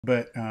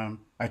But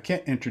I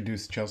can't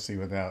introduce Chelsea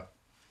without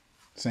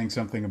saying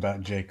something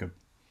about Jacob.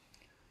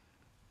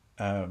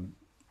 Um,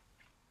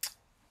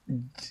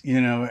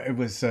 it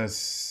was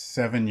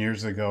 7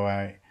 years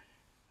ago.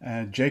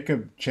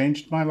 Jacob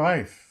changed my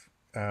life.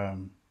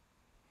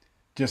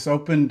 Just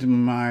opened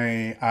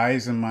my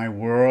eyes and my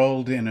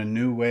world in a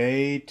new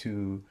way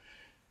to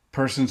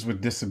persons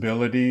with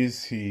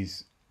disabilities.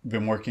 He's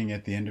been working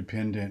at the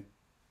Independent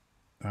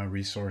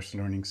Resource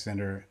Learning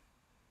Center,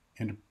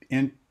 in,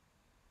 in,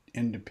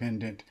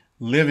 Independent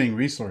Living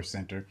Resource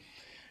Center.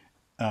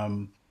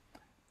 Um,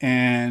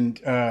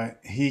 and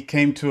he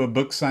came to a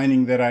book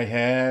signing that I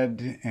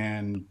had,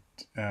 and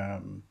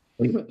um,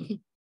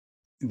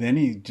 then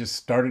he just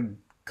started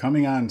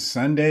coming on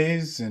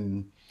Sundays,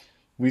 and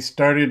we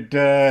started,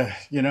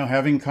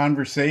 having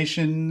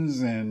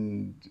conversations,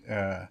 and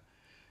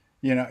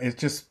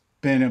it's just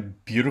been a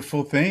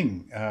beautiful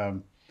thing.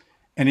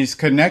 And he's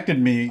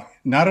connected me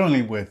not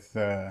only with,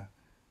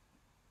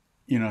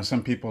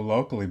 some people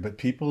locally, but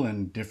people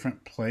in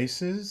different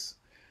places.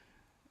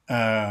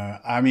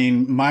 I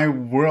mean, my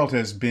world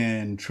has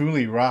been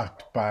truly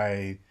rocked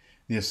by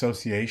the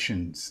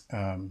associations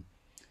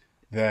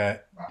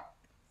that,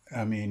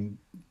 I mean,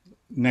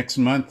 next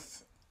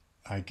month,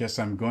 I guess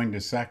I'm going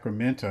to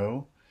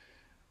Sacramento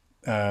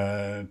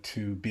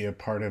to be a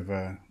part of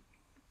a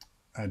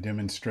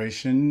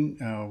demonstration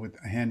with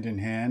hand in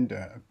hand.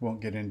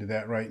 Won't get into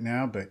that right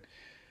now, but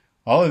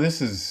all of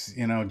this is,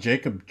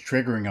 Jacob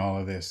triggering all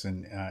of this,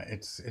 and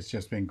it's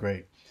just been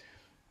great.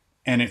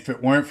 And if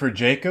it weren't for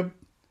Jacob,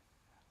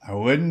 I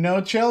wouldn't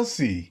know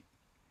Chelsea.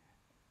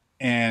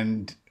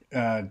 And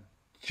uh,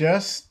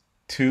 just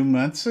 2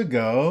 months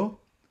ago,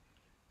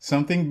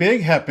 something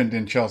big happened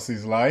in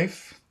Chelsea's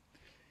life.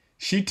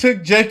 She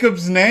took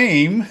Jacob's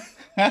name.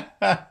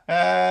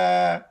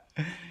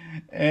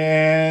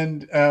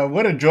 And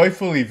what a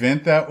joyful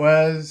event that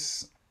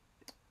was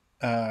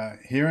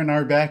here in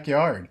our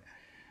backyard.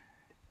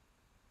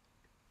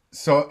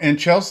 So, in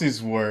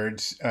Chelsea's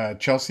words,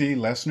 Chelsea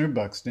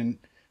Lesner-Buuxton,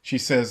 she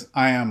says,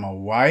 I am a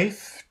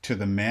wife to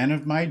the man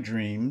of my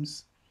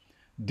dreams,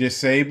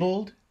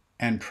 disabled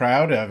and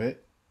proud of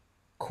it,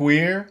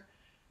 queer,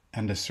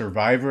 and a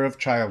survivor of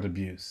child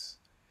abuse.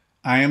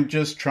 I am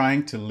just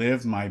trying to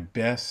live my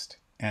best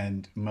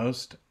and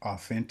most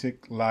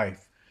authentic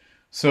life.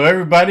 So,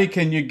 everybody,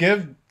 can you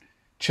give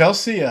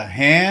Chelsea a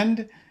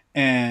hand?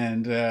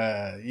 And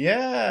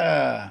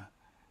yeah,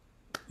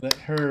 let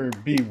her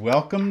be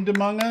welcomed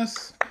among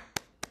us.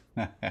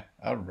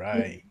 All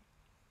right,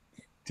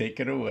 take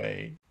it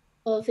away.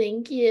 Well,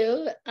 thank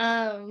you.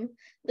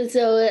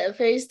 So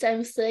first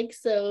I'm sick,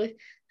 so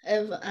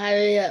if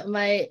I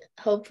might,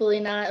 hopefully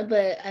not,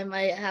 but I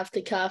might have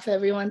to cough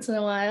every once in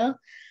a while.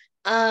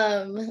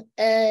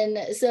 And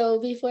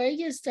so before I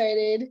get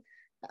started,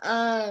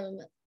 um,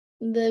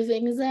 the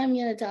things that I'm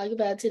going to talk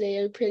about today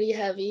are pretty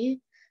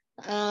heavy.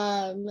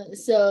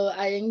 So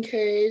I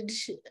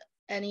encourage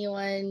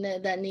anyone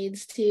that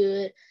needs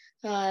to,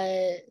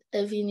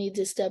 if you need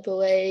to step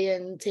away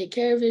and take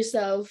care of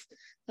yourself,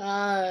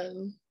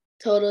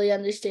 totally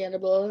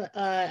understandable.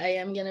 I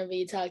am going to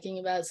be talking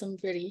about some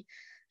pretty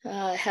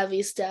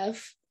heavy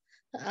stuff.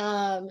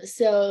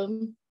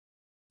 So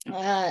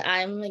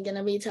I'm going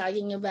to be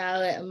talking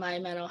about my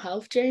mental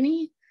health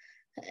journey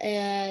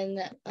and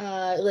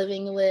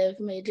living with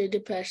major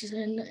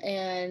depression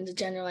and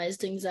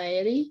generalized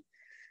anxiety,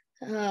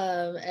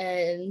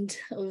 and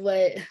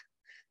what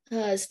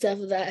stuff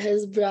that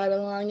has brought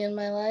along in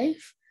my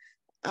life.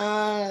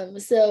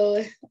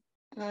 So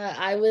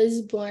I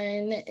was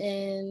born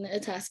in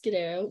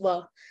Atascadero.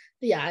 Well,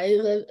 yeah,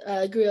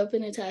 grew up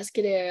in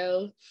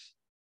Atascadero,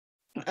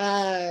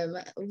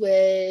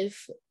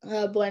 with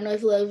born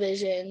with low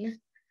vision,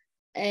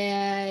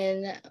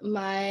 and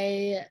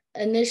my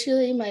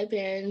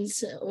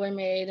parents were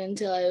married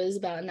until I was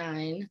about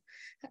 9,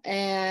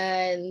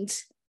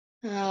 and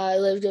I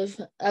lived with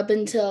up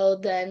until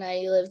then.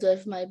 I lived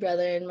with my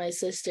brother and my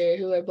sister,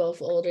 who are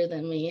both older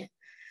than me,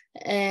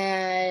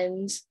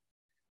 and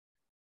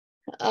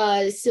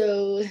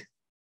so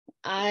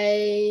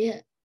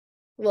I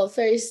well,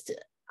 first,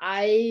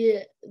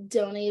 I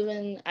don't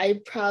even, I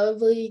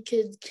probably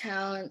could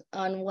count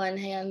on one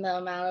hand the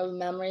amount of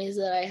memories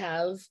that I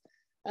have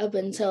up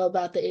until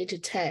about the age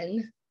of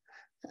 10.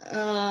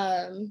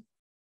 Um,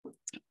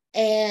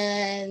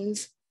 and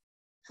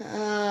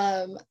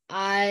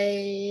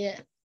I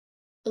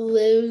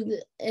lived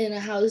in a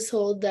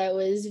household that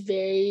was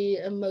very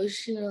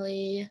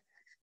emotionally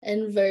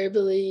and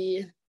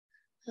verbally,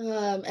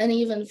 and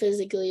even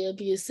physically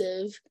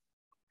abusive.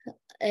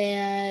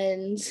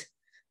 And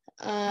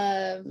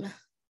um,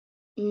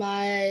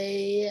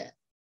 my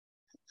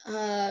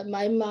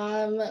my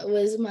mom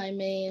was my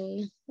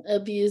main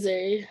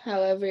abuser.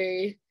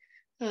 However,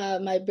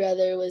 my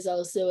brother was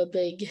also a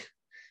big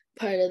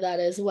part of that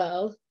as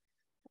well.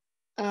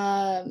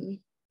 Um,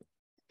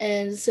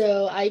 and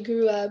so I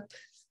grew up,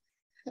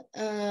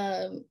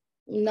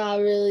 not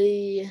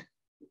really.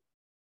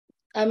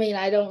 I mean,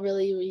 I don't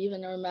really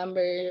even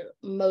remember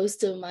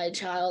most of my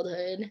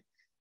childhood.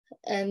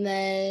 And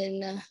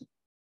then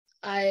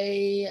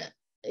I,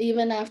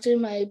 even after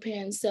my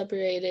parents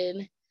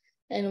separated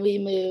and we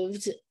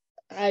moved,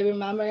 I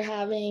remember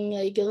having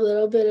like a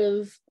little bit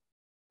of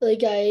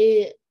like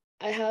I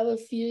have a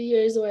few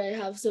years where I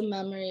have some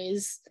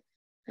memories,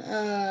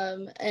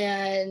 and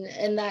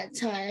in that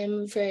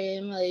time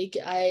frame, like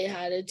I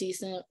had a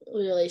decent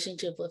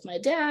relationship with my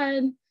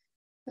dad.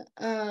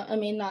 I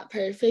mean, not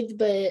perfect,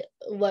 but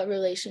what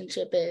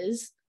relationship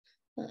is.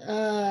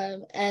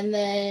 And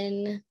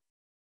then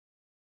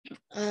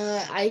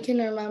I can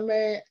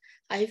remember,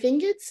 I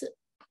think it's,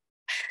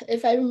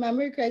 if I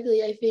remember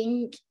correctly, I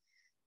think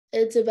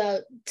it's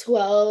about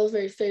 12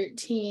 or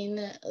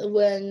 13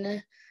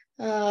 when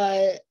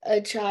a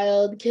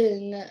child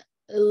can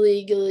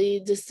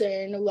legally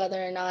discern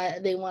whether or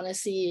not they want to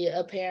see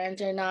a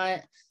parent or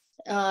not,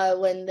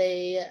 when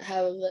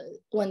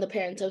the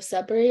parents have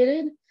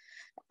separated.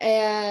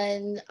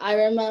 And I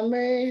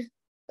remember,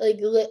 like,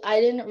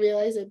 I didn't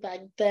realize it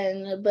back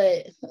then,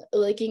 but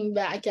looking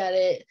back at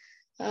it,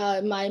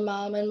 my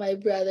mom and my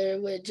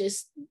brother would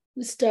just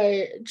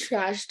start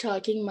trash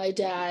talking my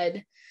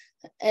dad,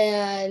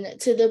 and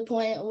to the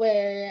point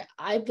where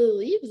I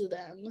believed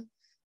them.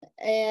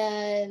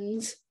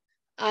 And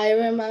I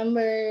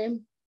remember,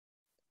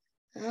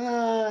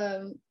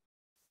 um,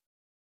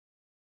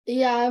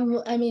 yeah,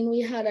 I mean, we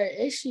had our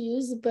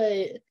issues,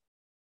 but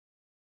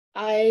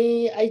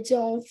I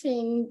don't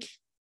think,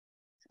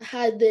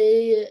 had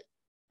they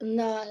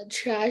not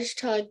trash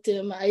talked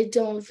him, I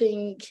don't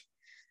think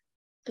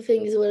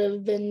things would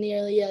have been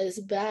nearly as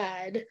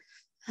bad.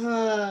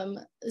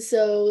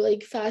 So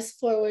like fast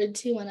forward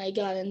to when I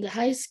got into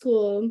high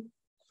school,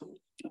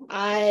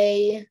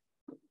 I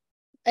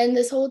and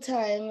this whole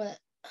time,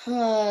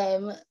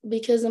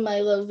 because of my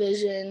low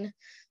vision,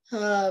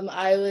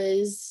 I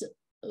was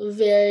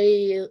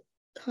very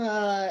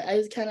I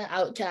was kind of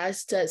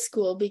outcast at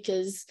school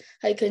because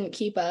I couldn't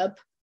keep up.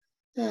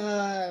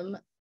 Um,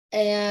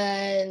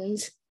 and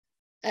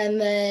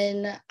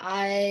then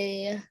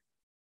I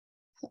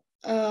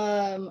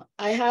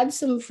had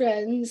some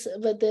friends,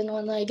 but then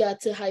when I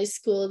got to high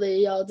school,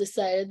 they all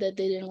decided that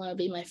they didn't want to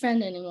be my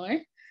friend anymore.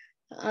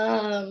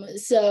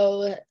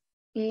 So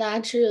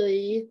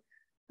naturally,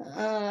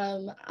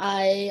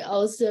 I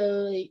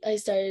also, I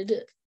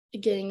started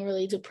getting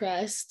really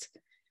depressed,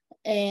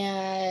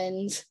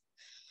 and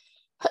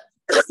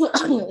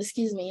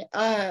excuse me.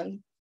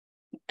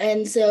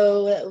 And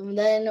so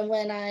then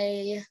when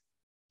I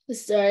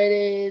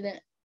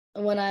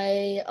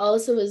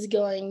also was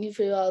going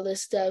through all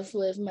this stuff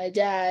with my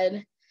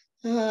dad,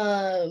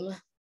 not,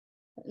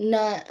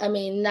 I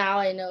mean, now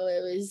I know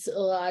it was a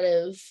lot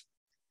of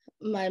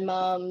my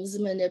mom's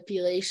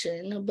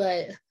manipulation,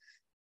 but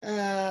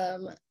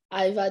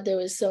I thought there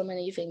was so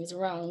many things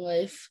wrong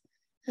with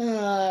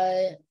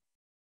uh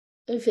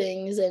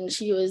things, and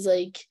she was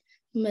like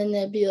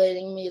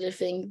manipulating me to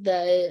think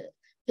that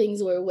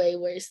things were way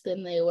worse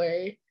than they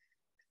were.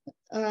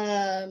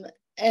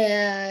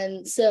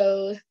 And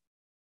so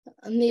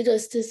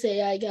needless to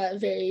say, I got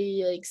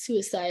very like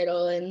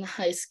suicidal in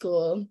high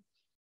school,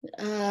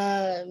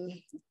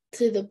 to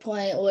the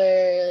point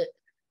where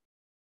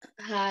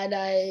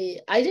I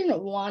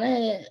didn't want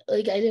to,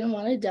 like, I didn't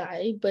want to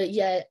die, but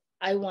yet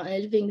I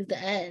wanted things to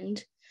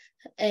end.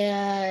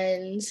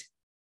 And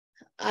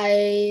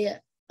I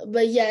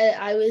but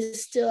yet I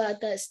was still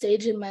at that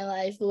stage in my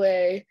life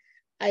where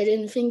I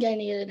didn't think I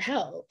needed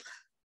help,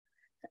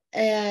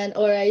 and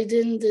or I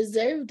didn't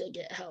deserve to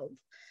get help,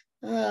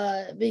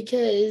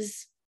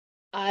 because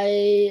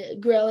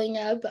growing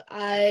up,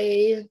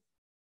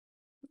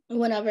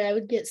 whenever I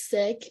would get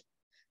sick,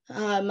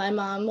 my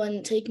mom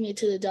wouldn't take me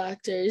to the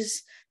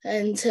doctors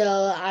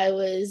until I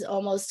was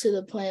almost to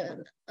the point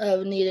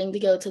of needing to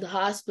go to the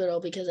hospital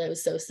because I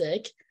was so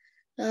sick.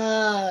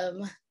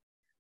 Um,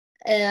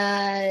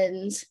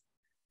 and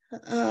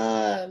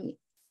um,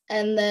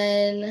 and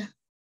then,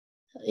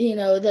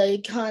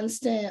 the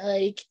constant,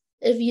 like,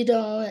 if you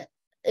don't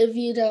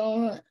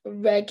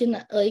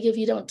recognize, like, if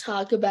you don't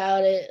talk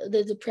about it,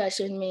 the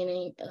depression,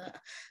 meaning,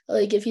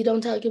 like, if you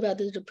don't talk about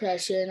the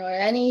depression or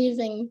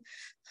anything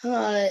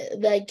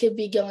that could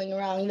be going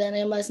wrong, then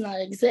it must not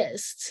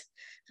exist.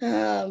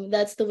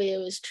 That's the way it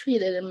was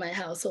treated in my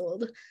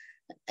household.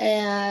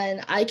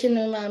 And I can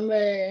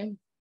remember,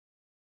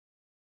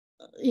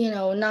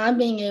 not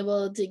being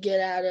able to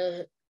get out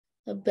of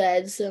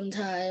bed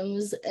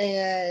sometimes,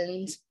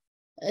 and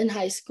in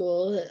high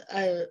school,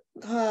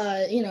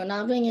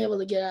 not being able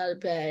to get out of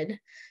bed,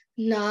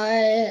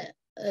 not,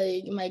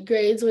 like, my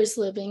grades were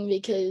slipping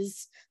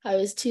because I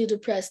was too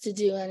depressed to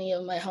do any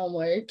of my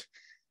homework.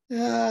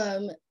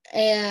 And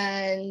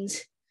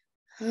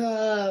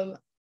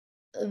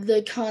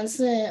the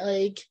constant,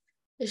 like,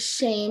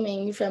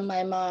 shaming from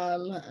my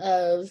mom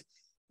of,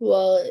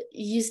 well,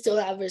 you still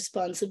have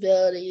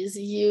responsibilities,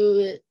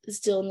 you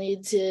just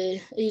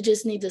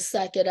need to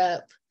suck it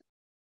up.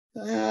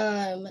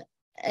 And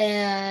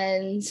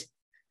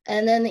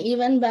then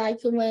even back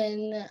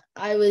when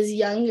I was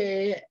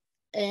younger,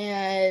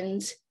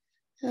 and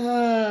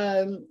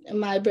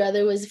my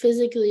brother was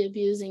physically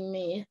abusing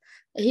me,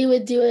 he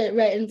would do it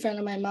right in front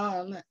of my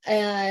mom,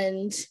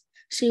 and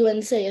she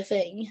wouldn't say a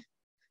thing.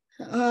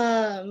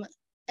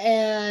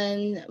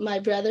 And my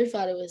brother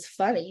thought it was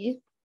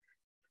funny.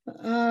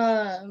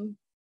 Um,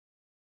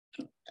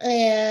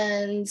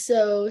 and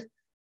so,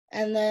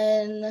 and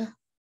then,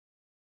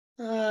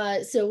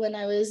 so when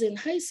I was in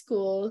high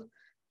school,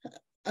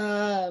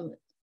 um,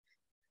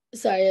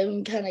 sorry,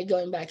 I'm kind of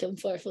going back and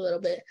forth a little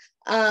bit.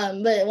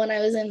 But when I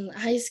was in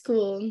high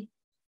school,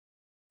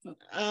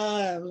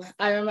 I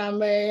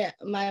remember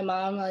my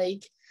mom,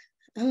 like,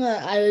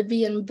 I would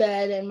be in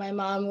bed and my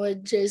mom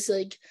would just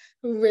like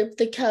rip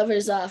the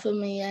covers off of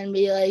me and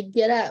be like,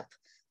 get up,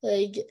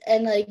 like,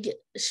 and like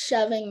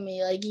shoving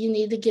me, like, you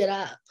need to get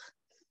up.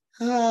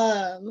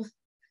 Um,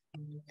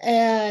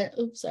 and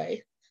oops,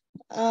 sorry.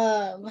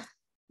 Um,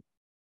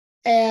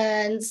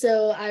 and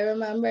so I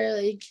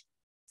remember like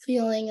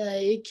feeling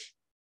like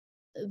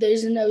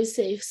there's no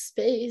safe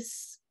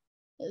space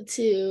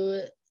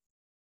to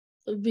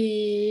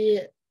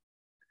be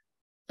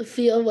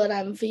feel what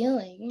I'm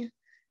feeling.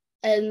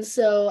 And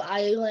so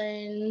I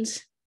learned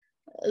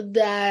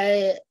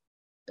that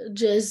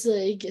just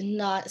like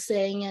not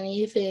saying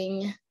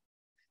anything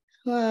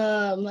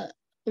um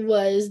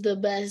was the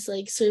best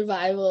like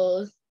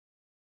survival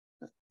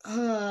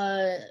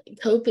uh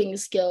coping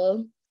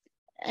skill.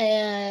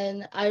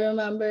 And I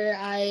remember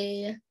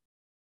I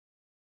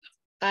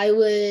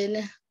would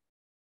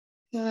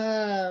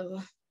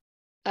um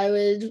I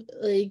would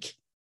like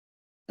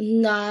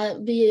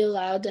not be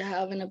allowed to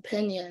have an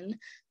opinion.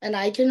 And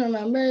I can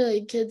remember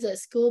like kids at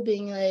school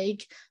being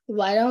like,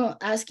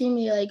 asking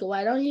me like,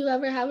 why don't you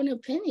ever have an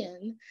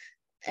opinion?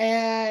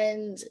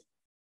 And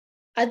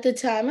at the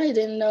time I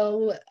didn't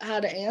know how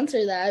to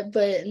answer that,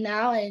 but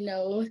now I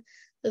know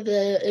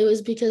that it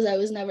was because I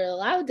was never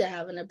allowed to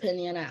have an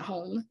opinion at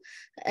home.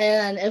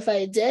 And if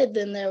I did,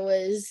 then there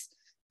was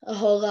a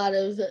whole lot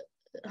of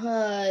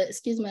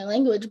excuse my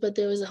language, but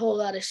there was a whole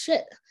lot of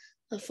shit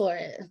for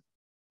it.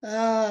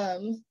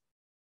 Um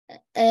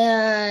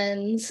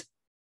and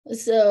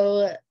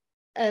so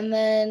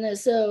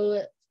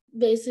so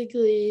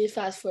basically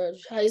fast forward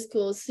high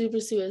school, super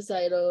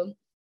suicidal.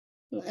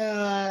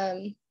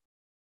 um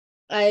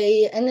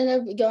I ended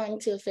up going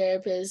to a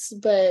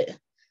therapist, but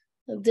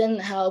it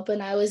didn't help.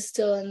 And I was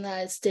still in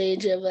that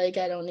stage of like,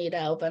 I don't need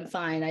help. I'm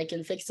fine. I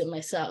can fix it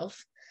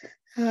myself.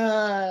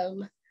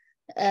 And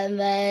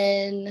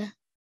then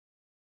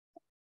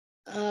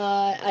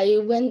I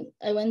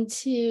went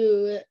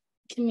to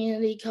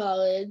community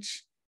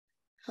college.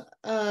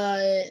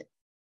 Uh,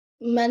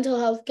 Mental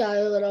health got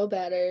a little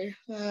better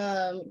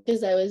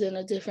because I was in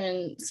a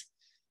different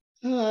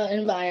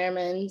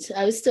environment.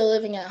 I was still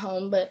living at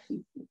home, but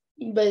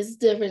it's a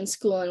different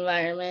school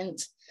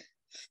environment.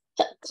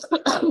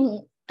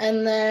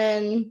 And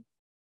then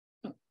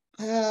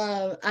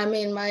I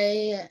mean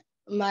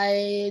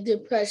my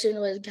depression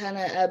would kind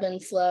of ebb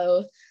and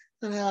flow.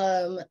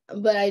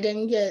 But I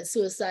didn't get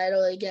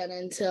suicidal again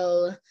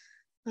until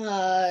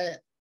uh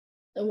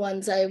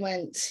once I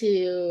went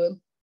to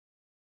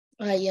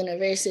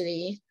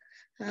university.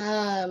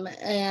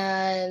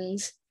 And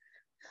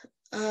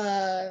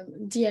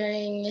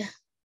during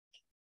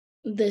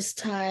this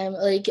time,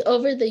 like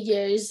over the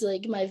years,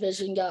 like my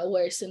vision got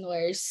worse and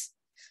worse.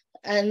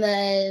 And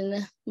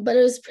then, but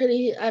it was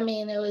pretty, I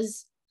mean, it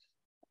was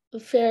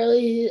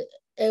fairly,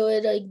 it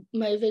would like,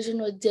 my vision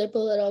would dip a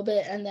little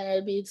bit and then it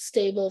would be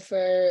stable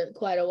for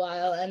quite a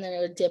while and then it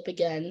would dip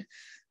again.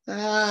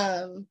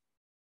 Um,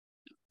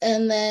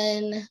 and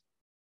then,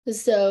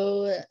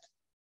 so,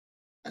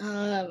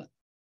 um,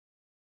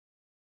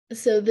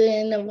 so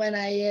then when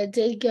I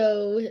did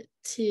got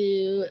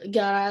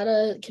out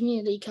of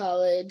community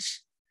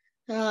college,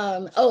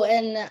 oh,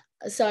 and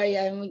sorry,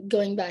 I'm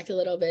going back a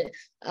little bit.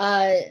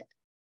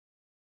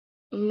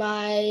 When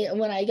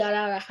I got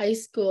out of high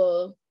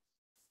school,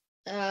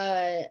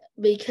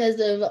 because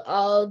of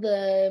all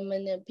the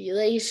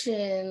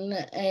manipulation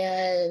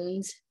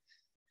and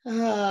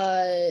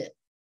uh,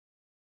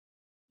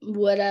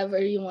 whatever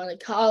you want to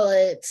call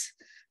it,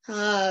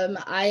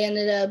 I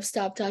ended up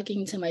stopped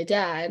talking to my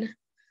dad.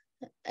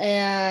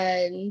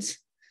 And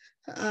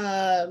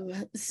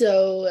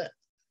so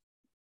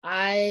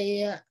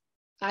I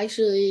I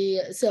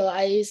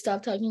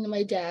stopped talking to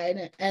my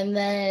dad. And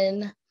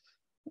then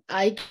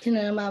I can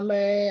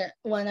remember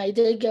when I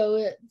did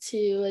go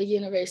to a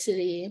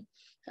university,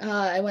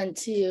 I went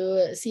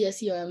to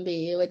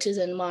CSUMB, which is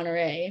in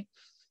Monterey.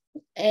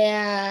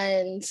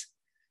 And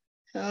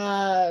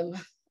um,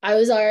 I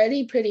was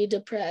already pretty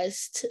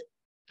depressed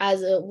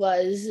as it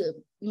was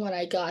when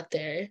I got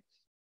there.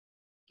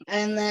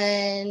 And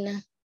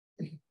then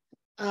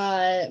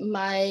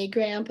my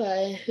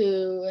grandpa,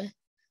 who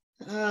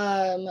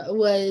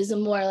was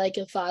more like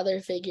a father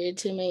figure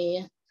to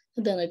me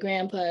than a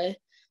grandpa,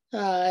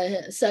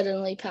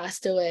 suddenly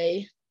passed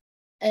away.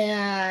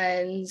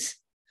 And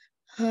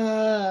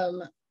I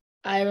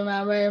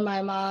remember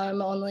my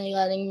mom only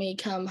letting me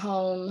come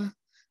home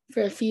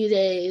for a few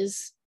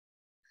days,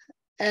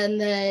 and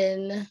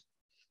then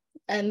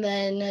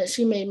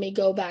she made me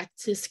go back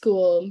to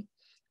school.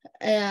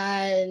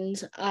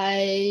 and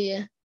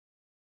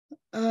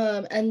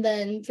and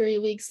then 3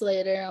 weeks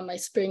later on my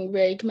spring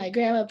break, my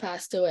grandma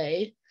passed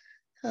away.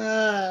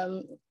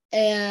 Um,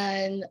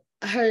 and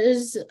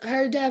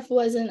her death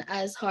wasn't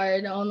as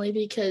hard, only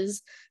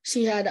because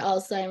she had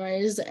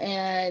Alzheimer's,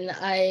 and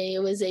I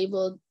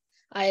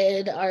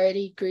had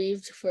already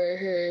grieved for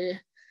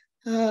her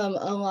a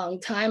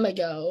long time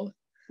ago.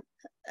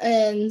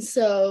 And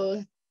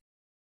so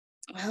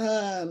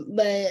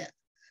but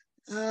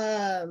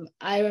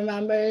I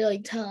remember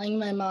like telling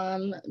my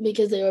mom,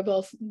 because they were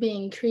both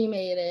being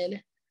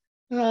cremated,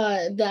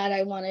 that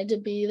I wanted to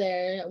be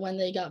there when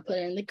they got put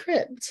in the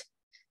crypt.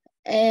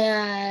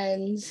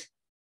 And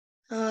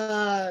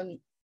um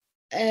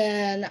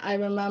and I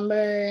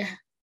remember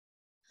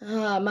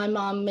my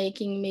mom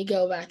making me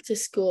go back to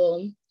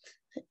school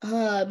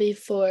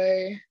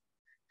before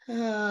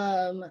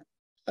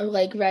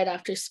like right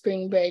after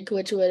spring break,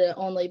 which would have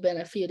only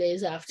been a few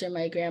days after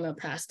my grandma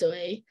passed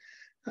away.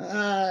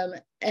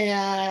 And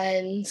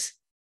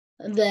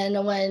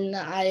then when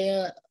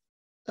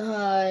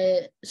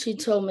she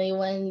told me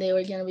when they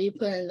were going to be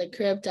put in the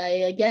crypt, I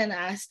again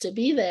asked to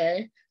be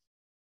there.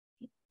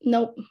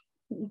 Nope,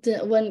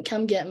 wouldn't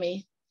come get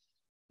me.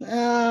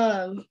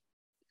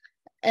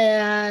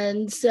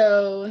 And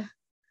so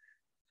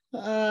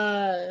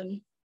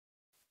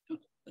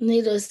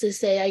needless to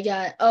say,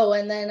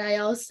 and then I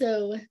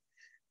also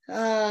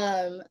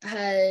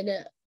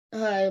had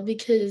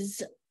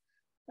because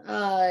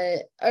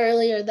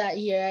earlier that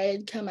year I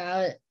had come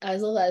out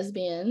as a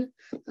lesbian,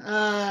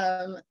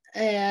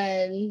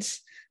 and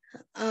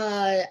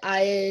I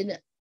had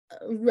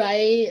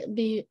right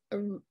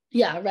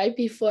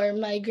before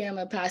my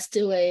grandma passed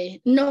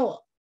away. No,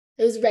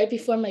 it was right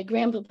before my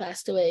grandpa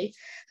passed away.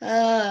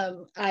 I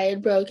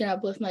had broken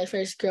up with my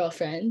first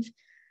girlfriend,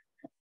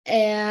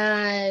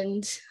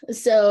 and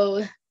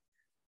so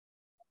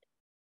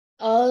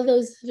all of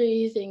those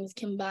three things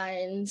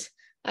combined,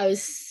 I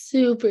was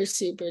super,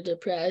 super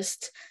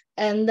depressed.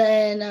 And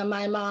then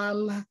my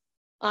mom,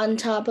 on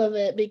top of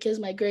it, because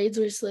my grades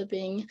were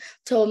slipping,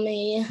 told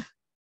me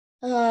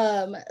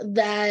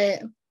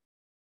that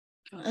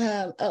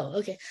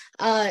okay.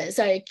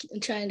 Sorry,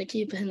 trying to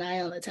keep an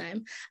eye on the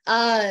time.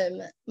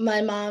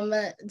 My mom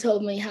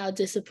told me how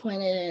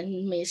disappointed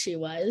in me she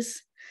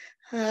was.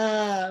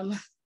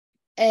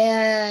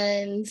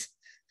 And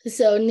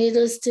so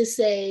needless to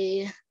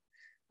say,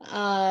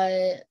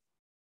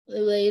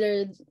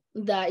 later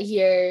that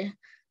year,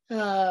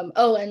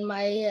 and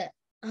my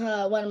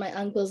one of my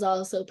uncles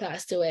also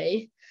passed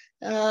away.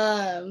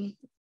 And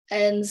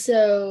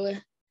so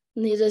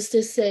needless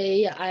to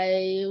say,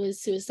 I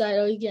was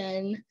suicidal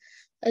again,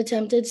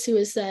 attempted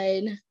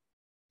suicide,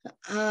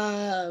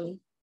 and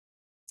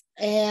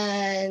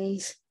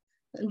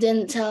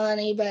didn't tell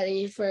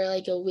anybody for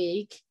like a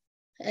week.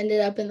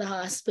 Ended up in the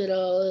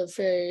hospital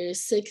for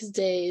 6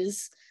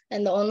 days,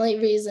 and the only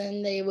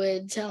reason they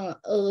would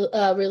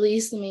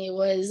release me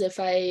was if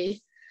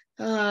I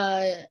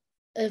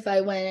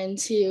went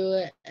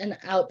into an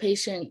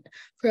outpatient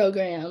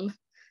program.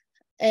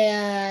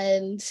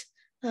 And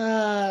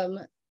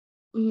I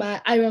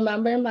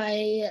remember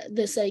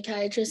the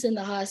psychiatrist in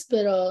the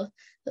hospital,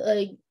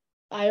 like,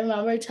 I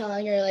remember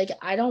telling her, like,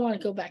 I don't want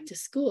to go back to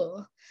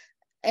school.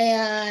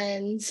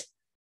 And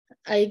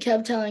I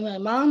kept telling my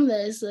mom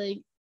this,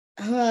 like,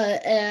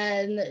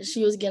 and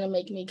she was gonna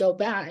make me go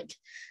back.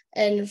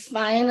 And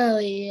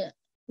finally,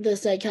 the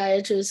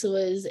psychiatrist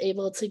was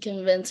able to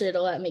convince her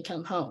to let me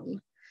come home.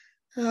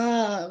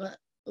 But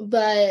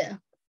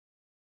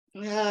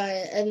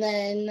and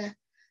then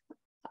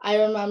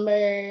I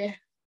remember,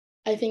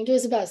 I think it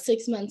was about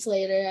 6 months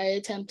later, I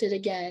attempted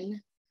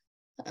again.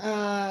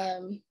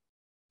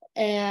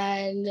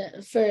 And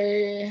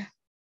for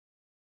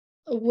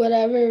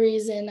whatever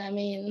reason, I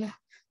mean,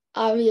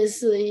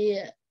 obviously,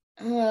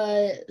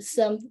 I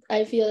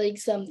feel like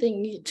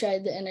something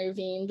tried to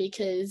intervene,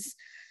 because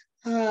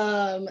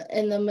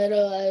in the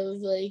middle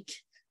of like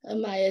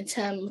my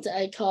attempt,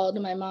 I called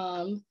my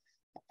mom,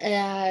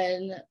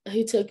 and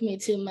who took me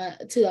to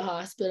the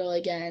hospital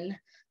again.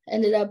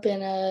 Ended up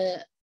in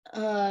I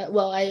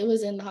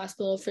was in the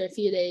hospital for a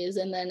few days,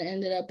 and then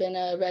ended up in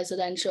a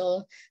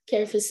residential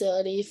care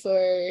facility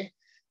for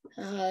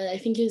I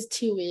think it was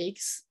 2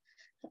 weeks.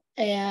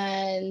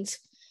 And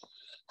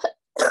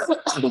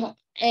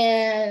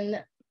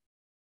and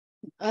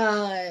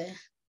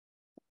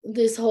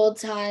this whole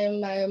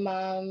time my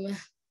mom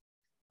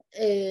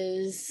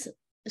is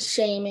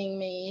shaming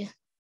me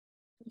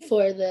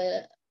for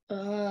the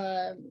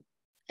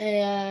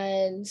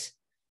and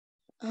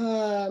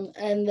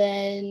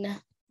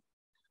then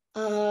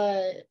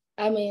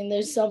I mean,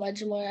 there's so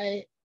much more.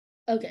 I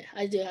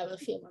do have a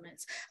few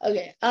moments.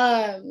 Okay.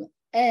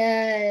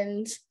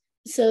 And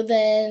so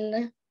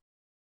then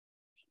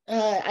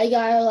I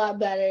got a lot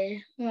better,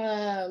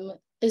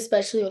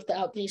 especially with the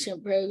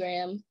outpatient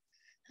program.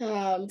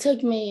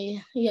 Took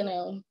me,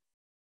 a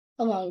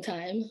long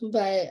time,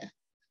 but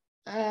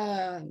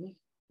and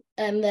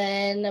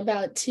then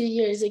about 2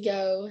 years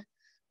ago,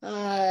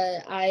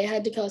 I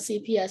had to call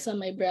CPS on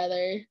my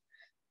brother,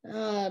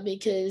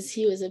 because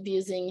he was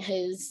abusing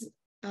his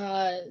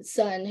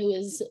son, who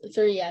was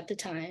 3 at the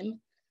time,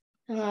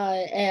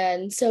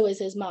 and so was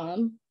his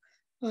mom.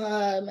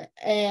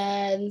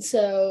 And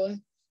so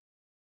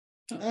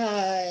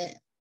uh,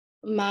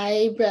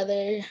 my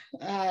brother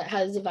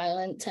has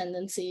violent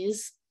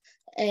tendencies,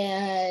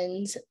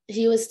 and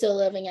he was still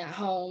living at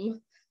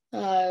home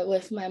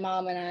with my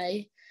mom and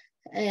I.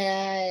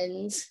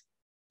 And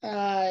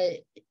uh,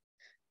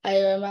 I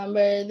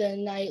remember the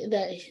night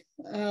that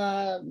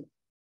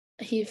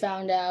he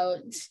found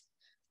out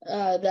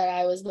that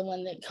I was the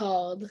one that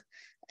called.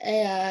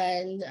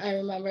 And I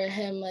remember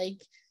him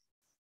like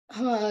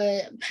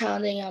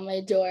pounding on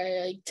my door,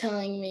 like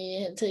telling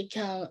me to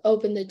come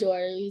open the door,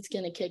 he's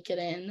gonna kick it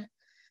in.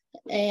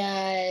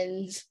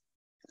 And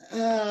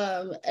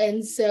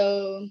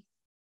so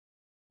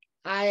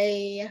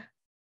I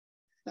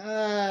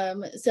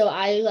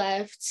I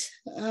left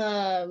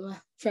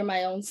for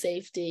my own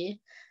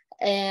safety.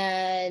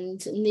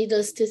 And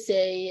needless to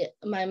say,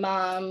 my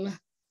mom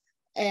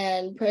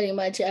and pretty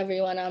much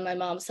everyone on my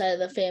mom's side of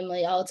the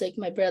family all take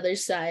my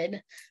brother's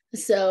side.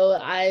 So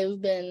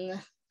I've been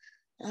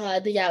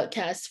the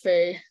outcast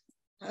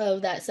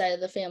of that side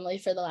of the family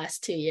for the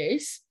last 2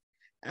 years.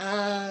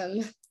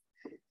 And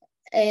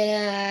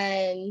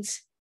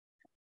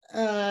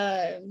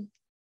uh,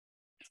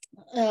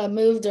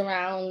 moved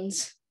around,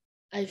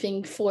 I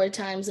think 4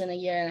 times in a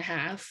year and a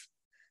half.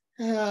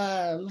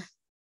 And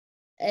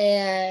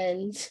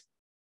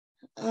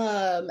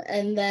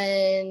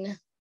then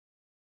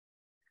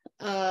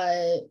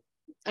I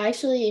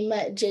actually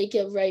met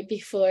Jacob right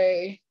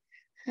before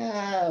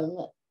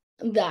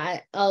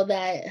that all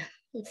that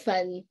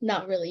fun,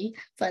 not really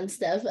fun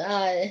stuff,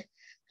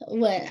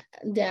 went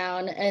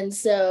down. And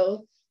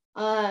so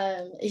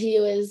he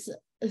was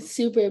a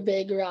super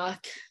big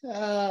rock.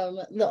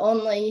 The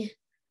only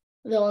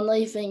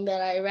thing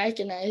that I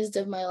recognized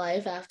of my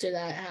life after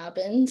that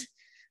happened.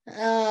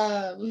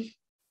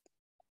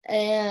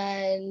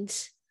 And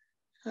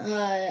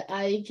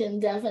I can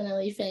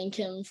definitely thank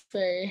him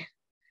for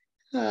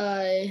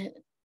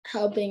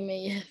helping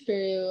me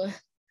through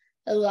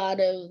a lot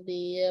of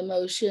the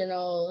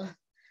emotional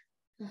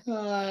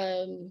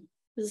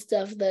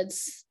stuff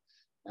that's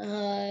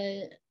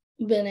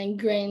been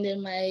ingrained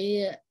in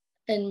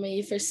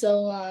me for so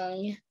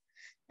long.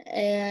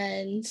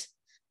 And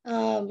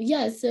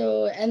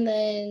so and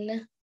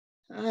then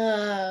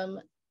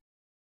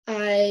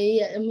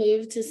I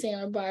moved to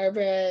Santa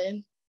Barbara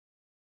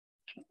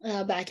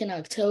back in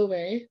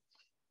October.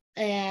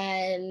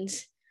 And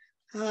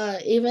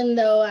even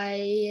though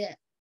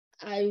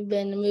I've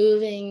been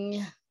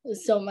moving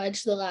so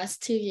much the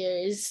last 2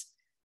 years,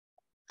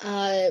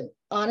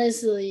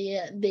 honestly,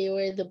 they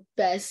were the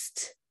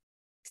best.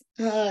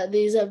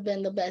 These have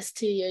been the best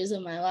 2 years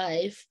of my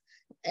life.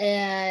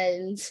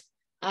 And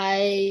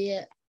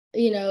I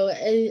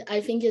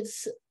think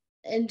it's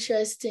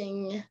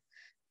interesting,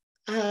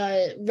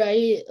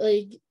 right,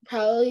 like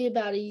probably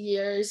about a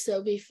year or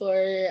so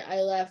before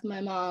I left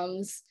my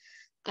mom's,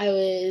 I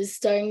was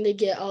starting to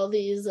get all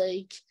these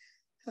like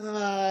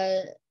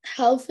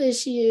health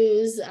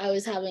issues. I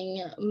was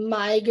having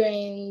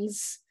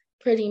migraines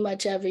pretty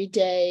much every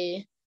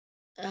day.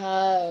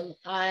 I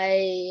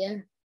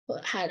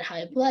had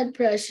high blood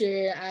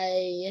pressure.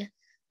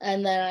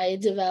 And then I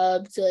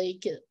developed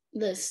like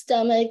the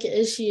stomach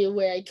issue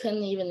where I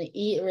couldn't even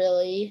eat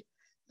really.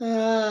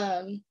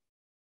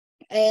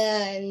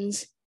 And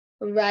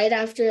right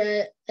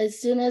after, as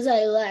soon as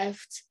I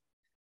left,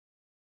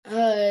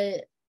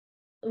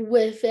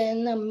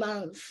 within a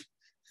month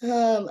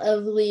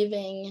of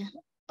leaving,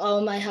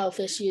 all my health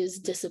issues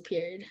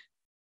disappeared.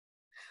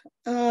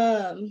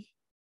 And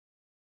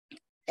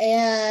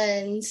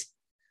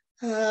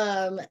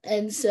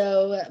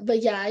so,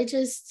 but yeah,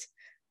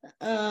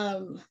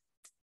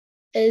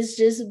 it's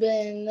just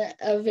been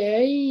a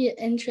very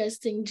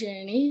interesting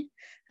journey.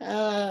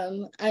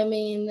 I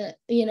mean,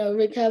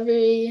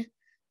 recovery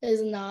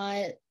is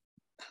not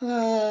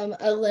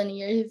a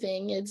linear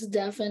thing. It's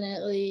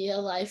definitely a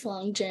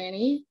lifelong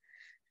journey.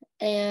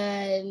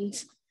 And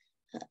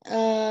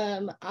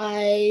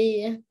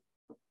I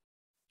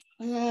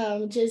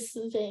just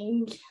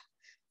think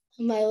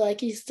my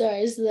lucky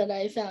stars that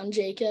I found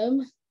Jacob.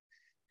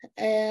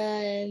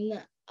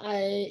 And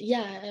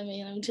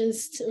I'm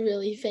just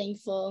really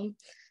thankful.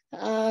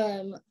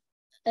 And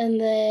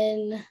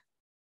then,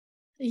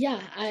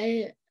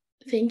 I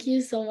thank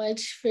you so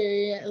much for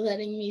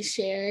letting me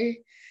share.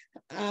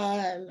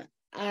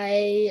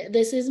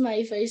 This is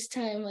my first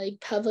time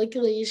like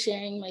publicly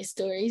sharing my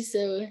story,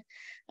 so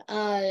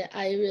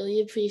I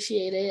really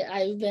appreciate it.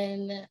 I've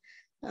been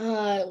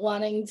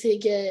wanting to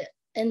get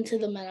into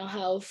the mental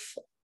health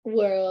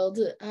world,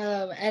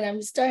 and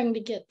I'm starting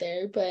to get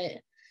there,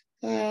 but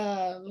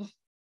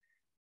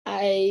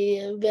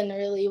I've been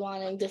really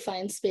wanting to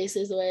find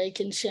spaces where I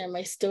can share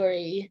my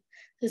story.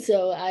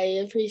 So I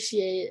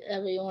appreciate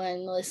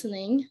everyone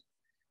listening.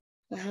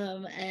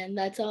 And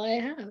that's all I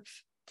have.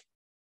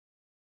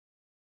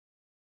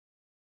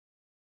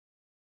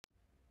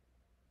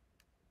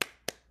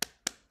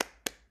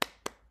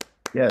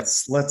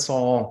 Yes, let's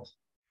all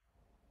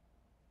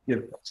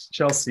give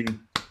Chelsea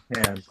a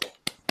hand.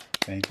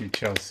 Thank you,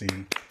 Chelsea.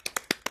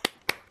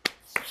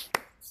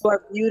 You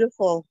are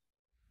beautiful.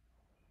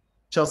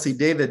 Chelsea,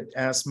 David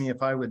asked me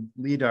if I would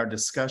lead our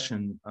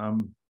discussion.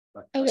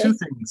 Okay.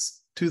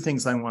 Two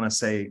things I want to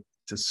say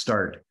to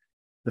start.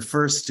 The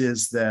first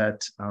is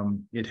that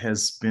it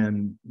has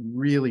been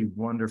really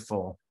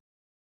wonderful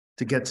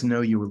to get to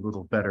know you a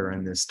little better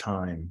in this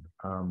time.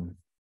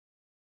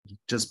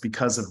 Just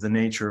because of the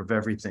nature of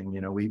everything,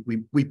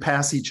 we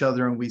pass each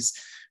other and we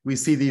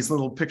see these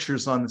little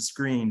pictures on the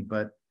screen,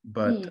 but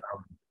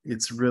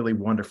it's really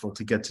wonderful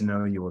to get to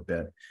know you a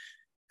bit.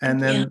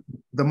 And then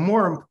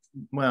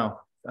the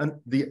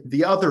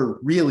other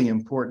really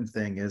important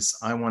thing is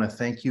I want to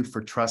thank you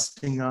for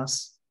trusting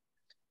us.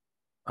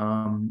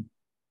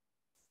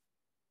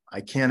 I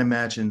can't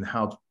imagine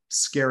how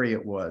scary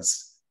it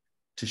was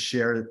to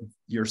share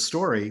your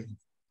story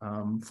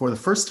for the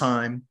first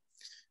time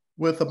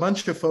with a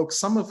bunch of folks,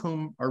 some of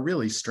whom are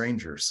really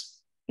strangers.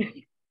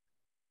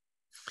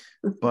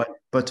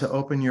 but to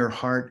open your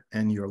heart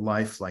and your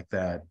life like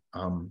that,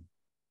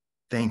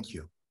 thank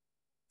you.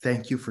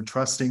 Thank you for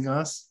trusting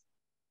us.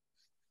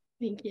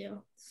 Thank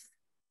you.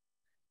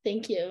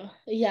 Thank you.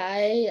 Yeah,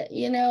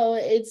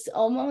 it's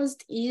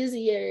almost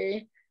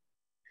easier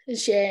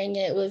sharing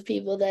it with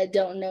people that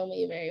don't know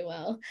me very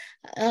well.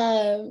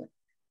 And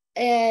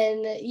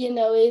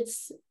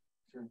it's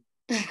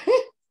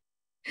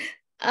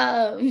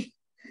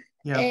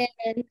Yeah.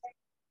 And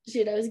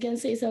shoot, I was gonna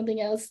say something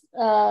else.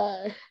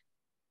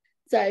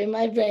 Sorry,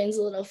 my brain's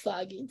a little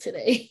foggy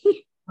today.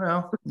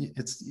 Well,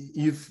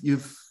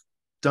 you've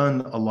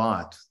done a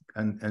lot,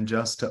 and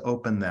just to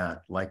open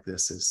that like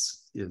this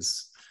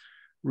is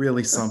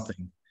really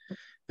something.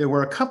 There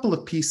were a couple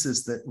of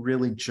pieces that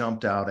really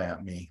jumped out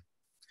at me,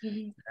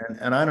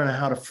 and I don't know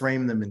how to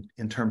frame them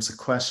in terms of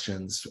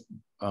questions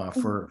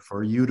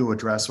for you to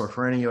address or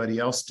for anybody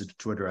else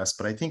to address,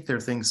 but I think they're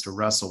things to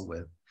wrestle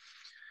with.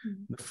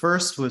 The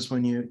first was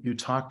when you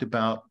talked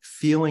about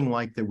feeling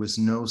like there was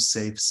no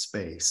safe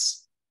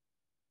space.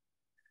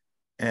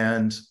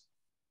 And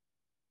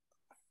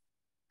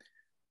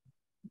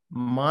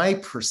my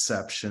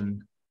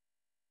perception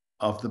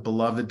of the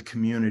beloved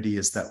community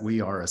is that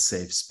we are a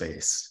safe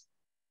space.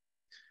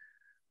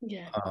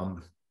 Yeah.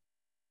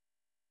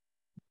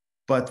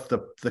 But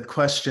the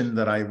question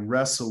that I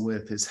wrestle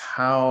with is,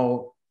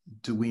 how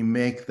do we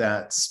make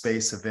that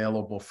space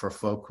available for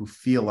folk who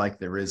feel like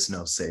there is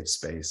no safe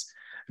space?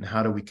 And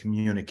how do we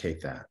communicate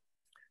that?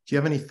 Do you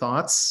have any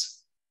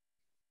thoughts?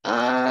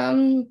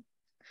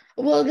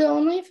 Well, the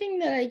only thing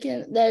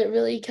that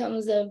really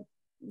comes up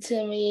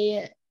to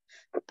me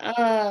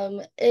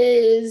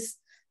is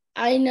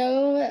I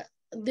know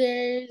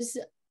there's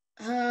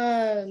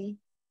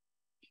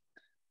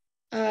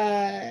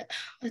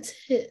what's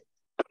it?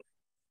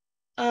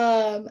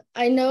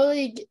 I know,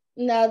 like,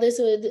 now this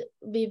would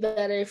be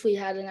better if we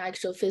had an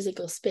actual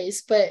physical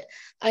space, but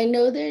I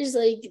know there's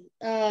like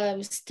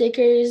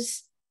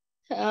stickers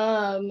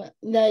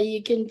that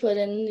you can put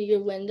in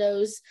your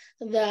windows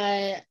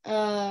that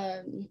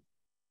I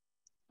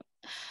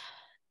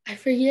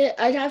forget,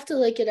 I'd have to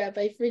look it up.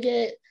 I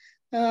forget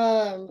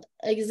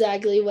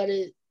exactly what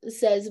it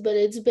says, but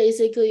it's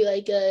basically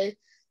like a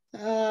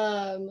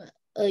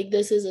like,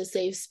 this is a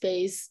safe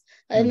space.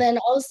 And then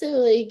also,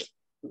 like,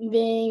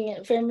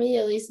 being, for me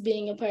at least,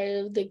 being a part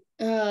of the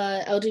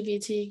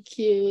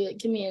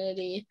LGBTQ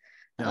community,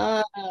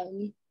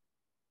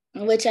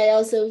 which I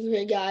also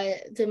forgot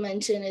to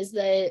mention, is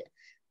that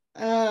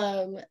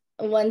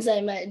once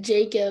I met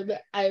Jacob,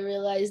 I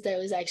realized I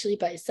was actually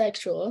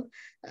bisexual.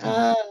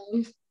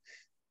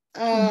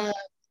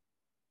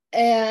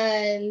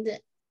 And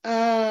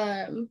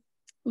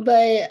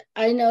but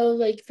I know,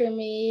 like, for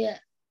me,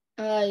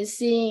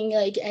 seeing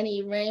like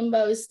any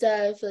rainbow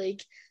stuff,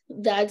 like,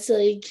 that's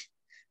like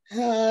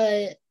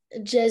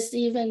just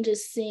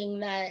seeing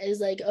that is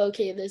like,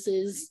 okay, this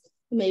is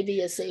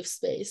maybe a safe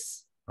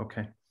space.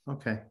 Okay.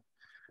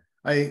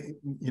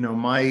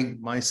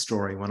 My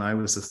story, when I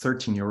was a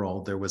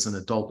 13-year-old, there was an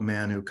adult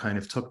man who kind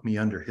of took me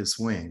under his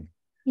wing.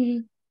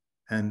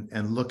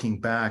 And looking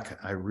back,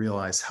 I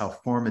realized how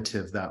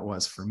formative that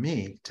was for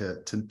me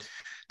to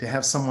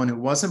have someone who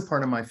wasn't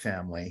part of my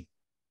family,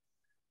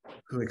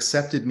 who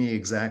accepted me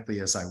exactly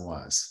as I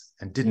was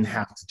and didn't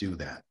have to do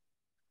that.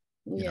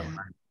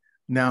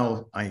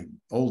 Now I'm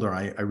older,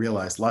 I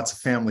realize lots of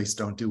families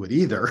don't do it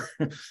either,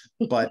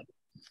 but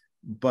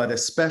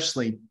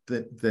especially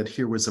that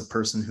here was a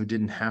person who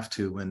didn't have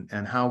to,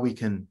 and how we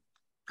can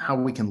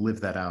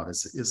live that out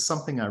is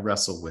something I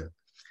wrestle with.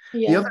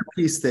 The other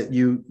piece that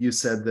you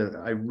said that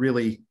I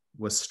really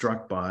was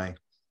struck by,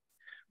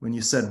 when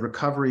you said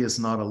recovery is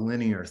not a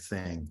linear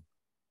thing,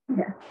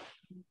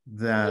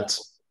 that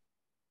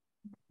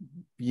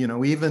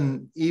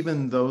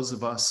even those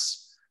of us,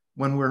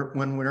 when we're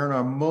in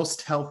our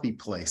most healthy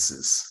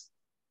places,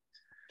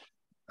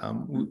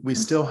 we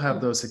still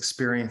have those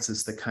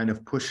experiences that kind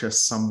of push us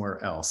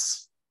somewhere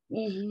else.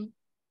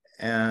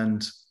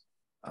 And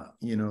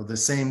the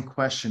same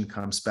question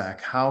comes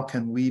back. How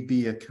can we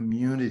be a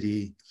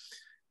community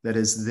that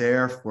is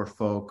there for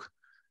folk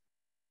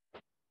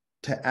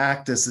to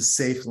act as a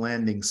safe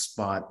landing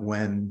spot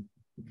when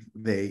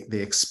they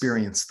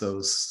experience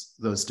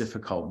those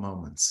difficult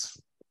moments?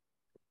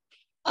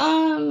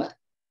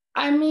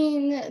 I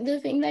mean, the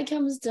thing that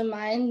comes to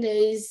mind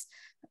is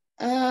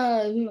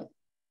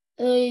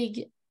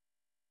like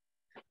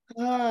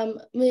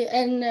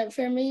and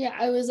for me,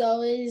 I was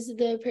always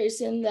the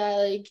person that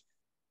like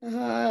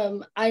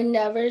I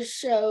never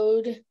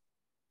showed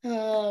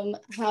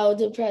how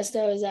depressed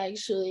I was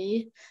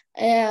actually,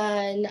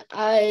 and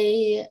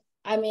I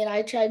mean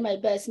I tried my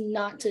best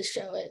not to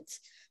show it,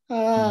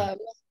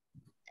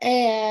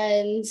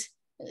 and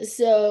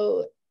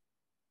so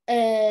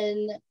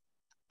and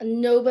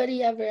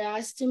nobody ever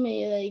asked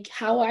me like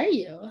how are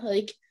you,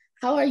 like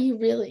how are you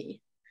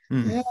really.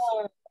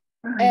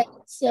 And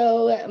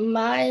so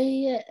my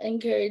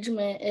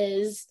encouragement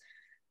is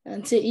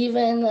to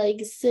even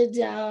like sit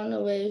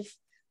down with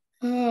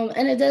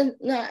and it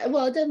doesn't not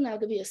well it doesn't have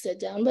to be a sit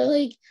down, but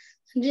like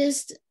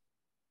just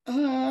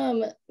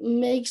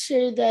make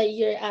sure that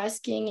you're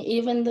asking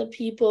even the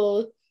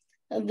people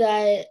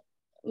that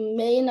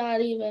may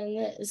not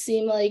even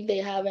seem like they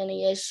have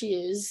any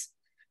issues,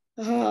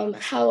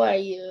 how are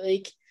you,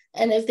 like,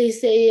 and if they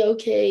say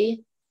okay,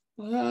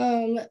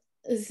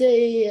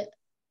 say,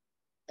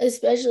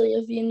 especially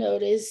if you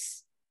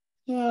notice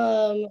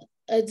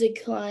a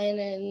decline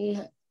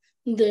in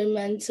their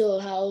mental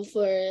health,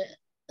 or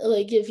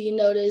like if you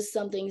notice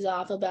something's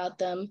off about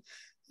them,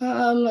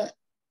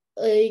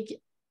 like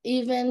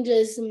even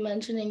just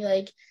mentioning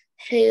like,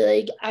 hey,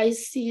 like I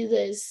see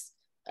this,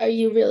 are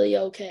you really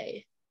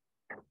okay?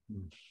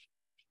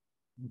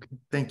 Okay,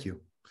 thank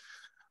you.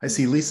 I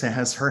see Lisa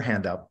has her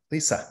hand up.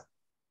 Lisa.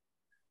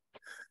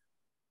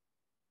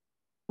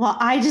 Well,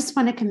 I just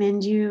want to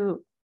commend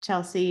you,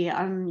 Chelsea,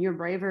 on your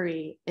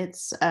bravery.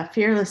 It's a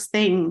fearless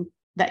thing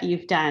that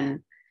you've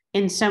done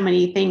in so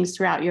many things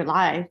throughout your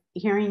life.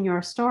 Hearing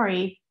your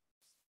story,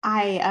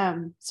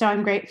 I'm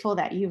grateful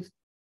that you've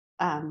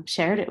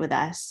shared it with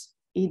us.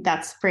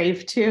 That's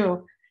brave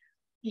too.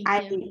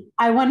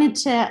 I wanted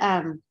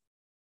to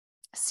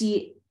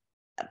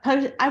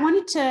I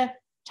wanted to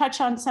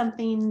touch on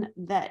something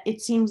that it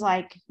seems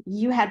like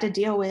you had to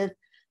deal with,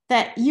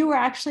 that you were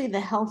actually the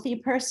healthy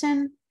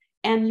person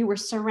and you were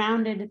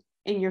surrounded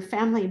in your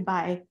family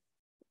by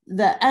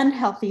the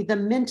unhealthy, the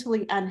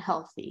mentally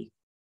unhealthy,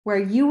 where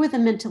you were the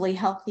mentally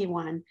healthy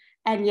one,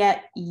 and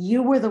yet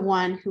you were the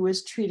one who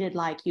was treated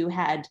like you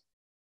had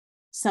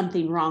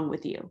something wrong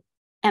with you.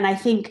 And I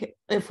think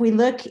if we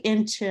look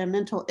into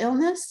mental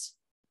illness,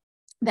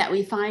 that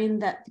we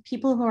find that the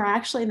people who are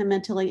actually the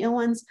mentally ill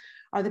ones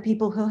are the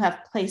people who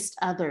have placed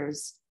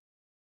others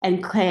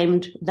and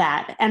claimed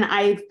that. And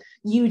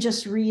you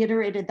just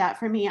reiterated that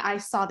for me. I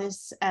saw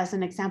this as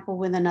an example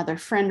with another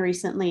friend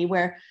recently,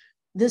 where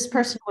this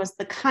person was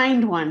the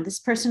kind one. This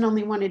person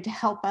only wanted to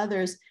help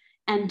others,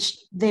 and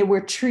they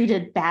were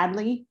treated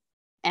badly.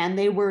 And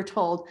they were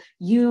told,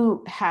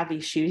 you have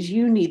issues,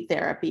 you need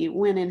therapy,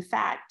 when in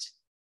fact,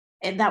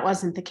 that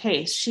wasn't the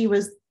case. She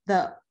was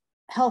the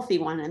healthy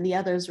one, and the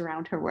others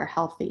around her were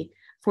healthy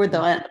for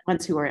the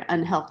ones who were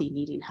unhealthy,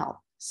 needing help.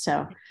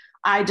 So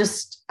I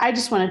just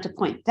wanted to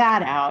point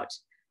that out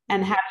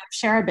and have you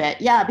share a bit.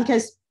 Yeah,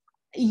 because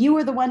you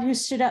were the one who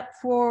stood up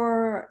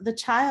for the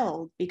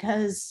child,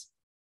 because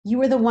you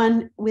were the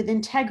one with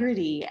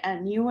integrity,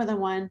 and you were the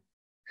one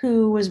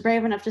who was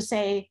brave enough to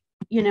say,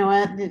 you know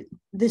what,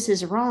 this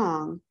is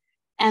wrong.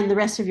 And the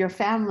rest of your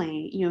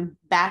family,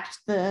 backed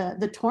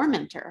the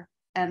tormentor.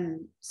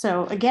 And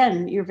so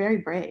again, you're very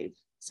brave.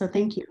 So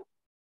thank you.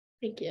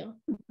 Thank you.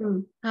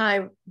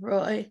 Hi,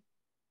 Roy.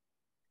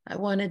 I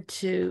wanted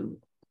to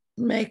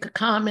make a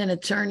comment,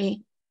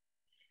 attorney.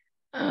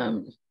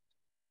 I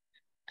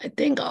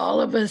think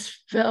all of us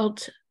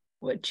felt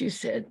what you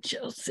said,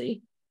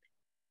 Chelsea.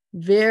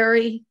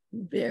 Very,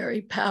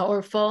 very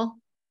powerful.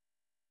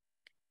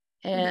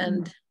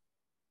 And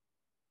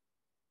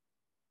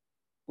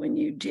when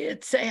you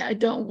did say, I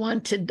don't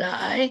want to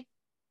die,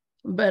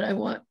 but I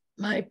want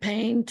my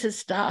pain to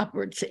stop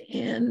or to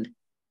end,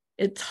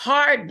 it's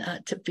hard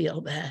not to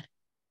feel that.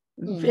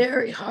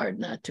 Very hard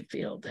not to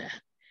feel that.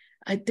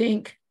 I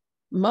think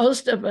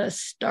most of us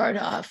start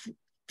off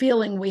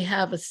feeling we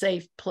have a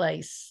safe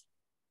place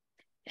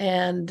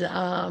and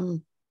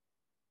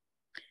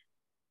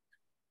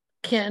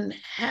can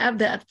have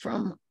that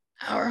from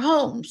our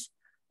homes.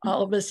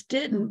 All of us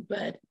didn't,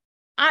 but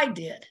I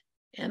did.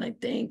 And I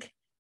think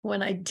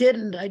when I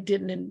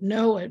didn't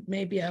know it.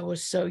 Maybe I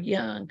was so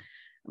young,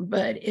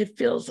 but it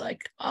feels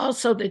like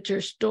also that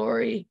your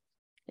story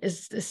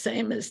is the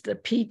same as the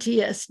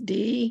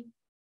PTSD.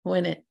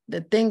 When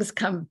the things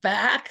come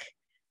back,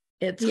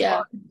 it's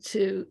hard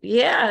to,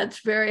 it's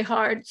very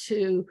hard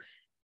to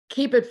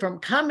keep it from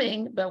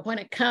coming. But when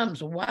it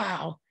comes,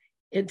 wow,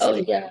 it's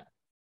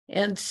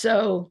And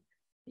so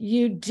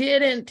you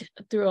didn't,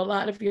 through a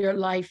lot of your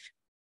life,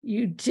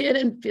 you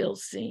didn't feel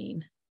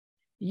seen.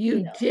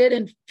 You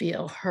didn't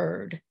feel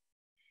heard.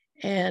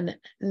 And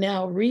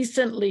now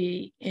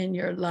recently in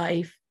your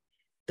life,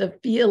 the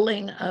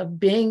feeling of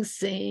being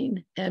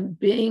seen and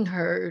being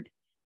heard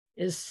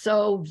is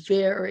so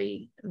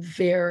very,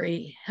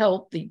 very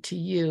healthy to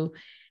you.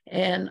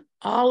 And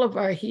all of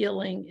our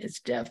healing is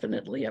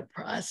definitely a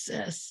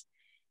process.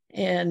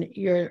 And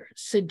your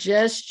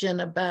suggestion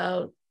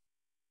about,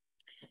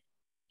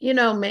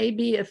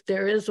 maybe if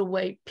there is a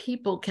way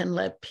people can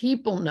let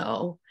people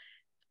know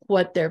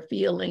what they're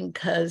feeling,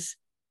 because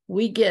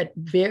we get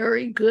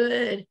very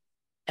good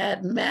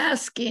at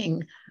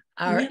masking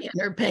our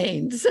inner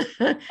pains.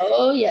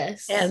 Oh,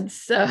 yes. And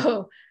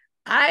so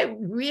I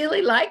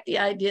really like the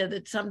idea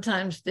that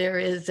sometimes there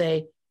is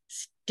a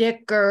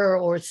sticker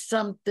or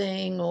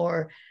something,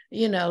 or,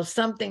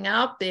 something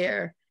out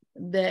there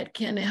that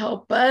can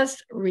help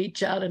us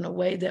reach out in a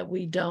way that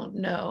we don't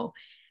know.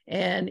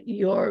 And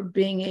you're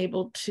being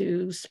able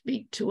to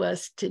speak to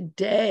us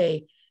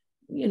today.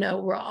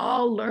 We're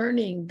all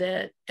learning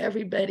that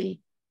everybody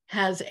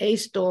has a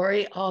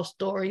story. All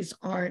stories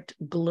aren't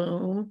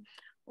gloom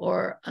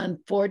or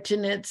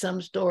unfortunate.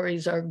 Some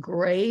stories are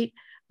great,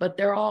 but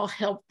they're all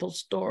helpful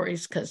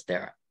stories because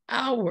they're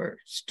our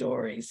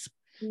stories.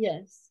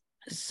 Yes.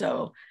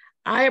 So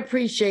I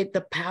appreciate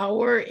the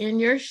power in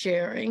your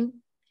sharing.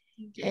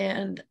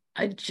 And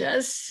I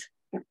just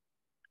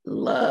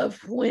love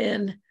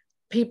when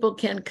people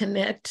can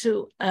connect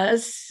to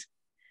us,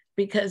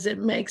 because it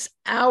makes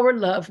our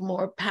love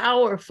more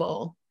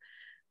powerful,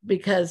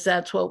 because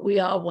that's what we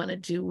all want to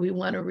do. We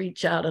want to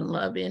reach out and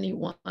love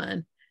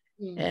anyone,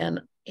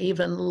 and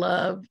even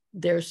love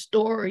their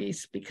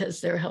stories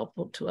because they're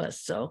helpful to us.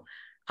 So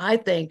I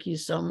thank you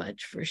so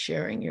much for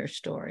sharing your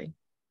story.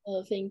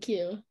 Oh, thank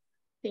you.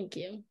 Thank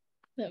you.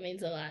 That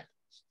means a lot.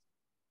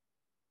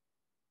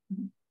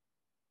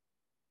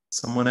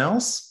 Someone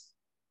else?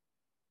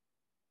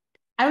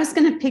 I was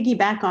going to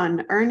piggyback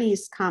on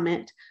Ernie's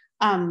comment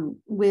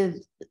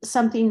with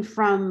something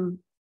from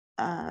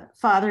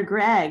Father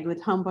Greg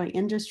with Homeboy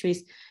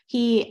Industries.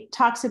 He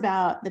talks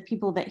about the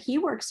people that he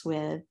works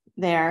with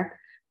there,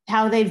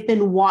 how they've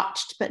been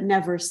watched but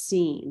never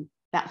seen,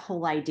 that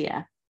whole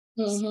idea.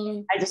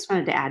 So I just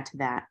wanted to add to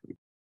that.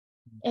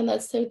 And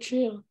that's so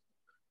true.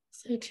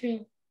 So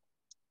true.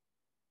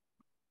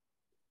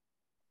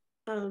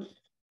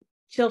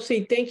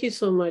 Chelsea, thank you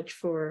so much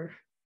for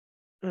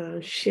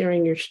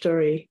sharing your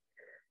story.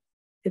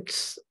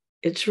 It's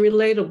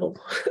relatable.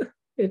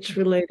 It's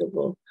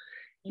relatable.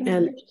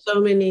 And so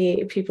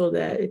many people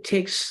that it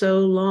takes so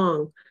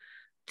long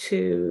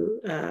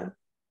to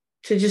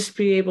just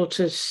be able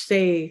to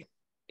say,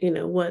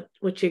 what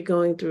you're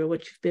going through,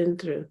 what you've been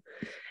through.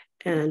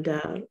 And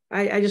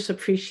I just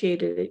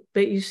appreciated it.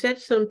 But you said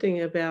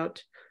something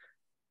about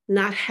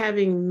not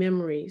having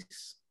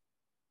memories.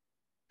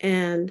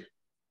 And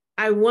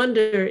I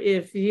wonder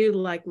if you,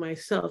 like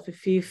myself,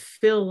 if you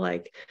feel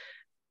like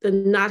the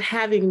not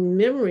having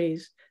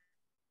memories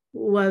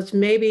was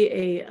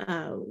maybe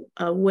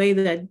a way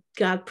that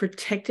God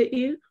protected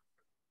you.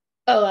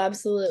 Oh,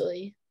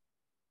 absolutely.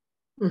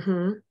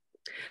 Mm-hmm.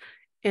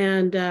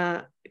 And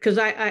because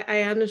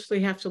I honestly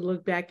have to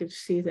look back and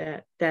see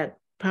that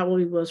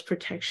probably was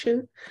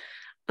protection.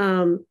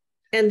 And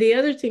the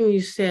other thing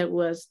you said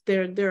was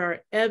there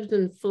are ebbs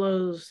and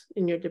flows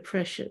in your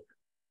depression,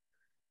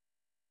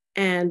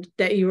 and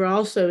that you were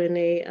also in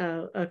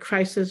a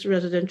crisis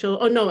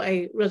residential,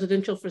 a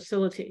residential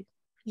facility.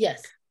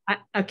 Yes. I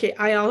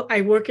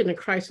work in a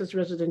crisis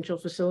residential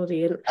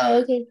facility. And,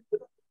 okay.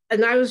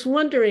 And I was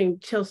wondering,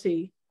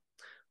 Chelsea,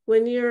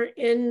 when you're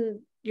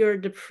in your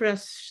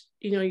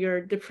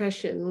your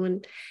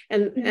depression,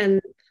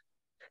 and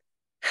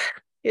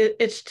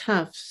it's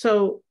tough.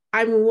 So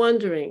I'm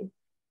wondering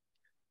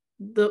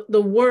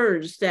the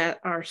words that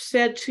are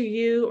said to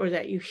you or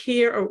that you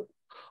hear,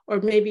 or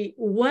maybe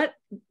what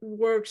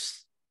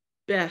works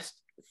best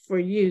for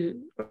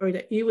you, or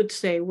that you would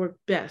say work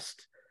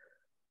best.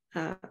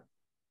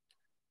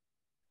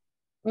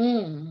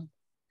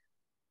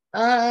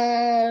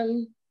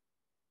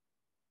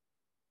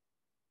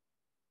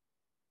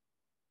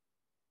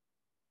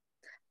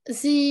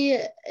 See,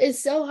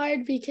 it's so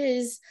hard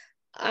because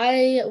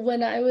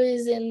when I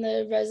was in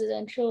the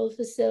residential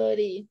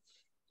facility,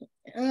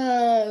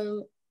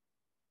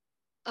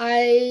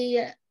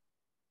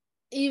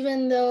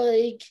 even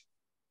though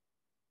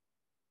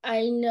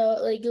I know,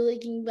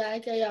 looking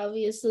back, I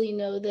obviously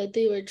know that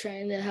they were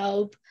trying to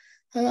help.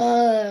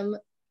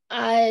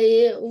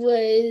 I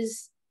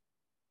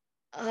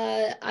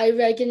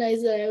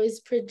recognized that I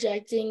was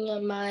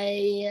projecting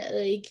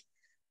my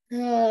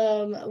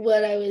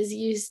what I was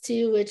used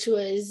to, which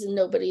was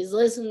nobody's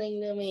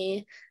listening to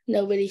me,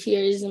 nobody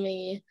hears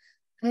me.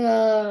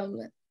 But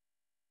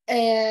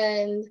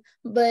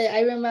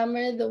I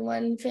remember the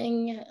one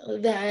thing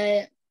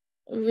that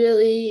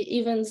really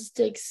even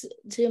sticks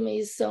to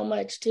me so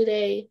much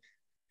today,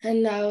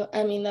 and now,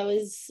 that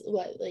was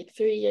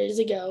 3 years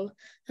ago,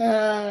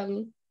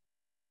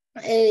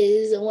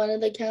 is one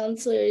of the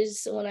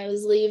counselors when I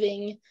was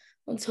leaving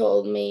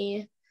told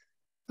me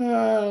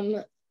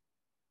something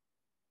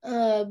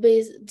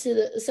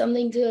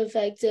to the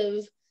effect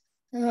of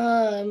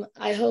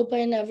I hope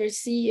I never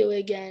see you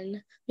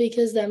again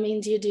because that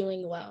means you're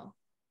doing well.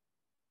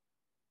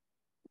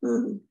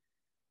 Mm.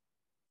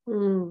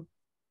 Mm.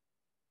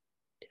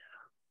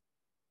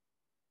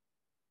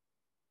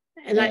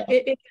 And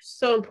it's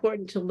so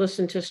important to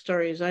listen to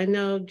stories. I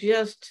know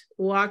just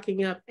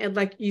walking up and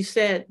like you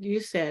said,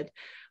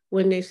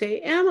 when they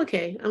say, I'm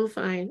okay, I'm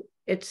fine,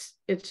 it's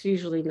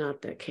usually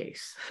not the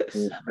case.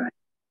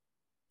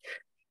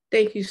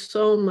 Thank you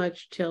so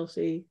much,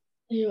 Chelsea.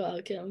 You're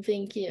welcome.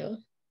 Thank you.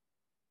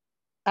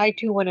 I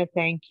too want to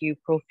thank you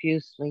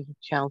profusely,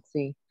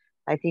 Chelsea.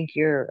 I think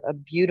you're a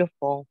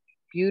beautiful,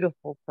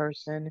 beautiful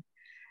person,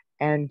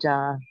 and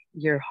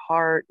your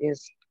heart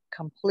is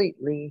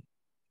completely,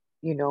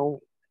 you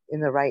know, in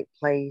the right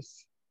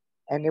place.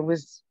 And it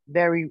was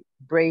very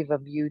brave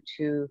of you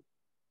to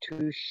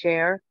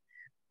share.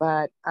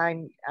 But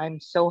I'm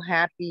so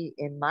happy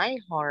in my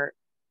heart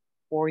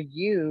for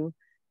you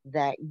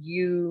that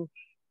you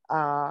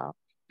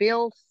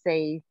feel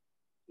safe,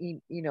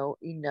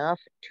 enough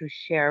to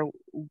share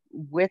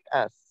with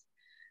us.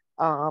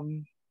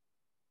 Um,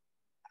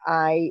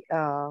 I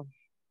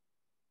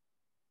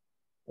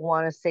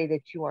want to say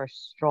that you are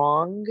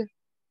strong,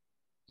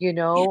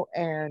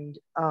 and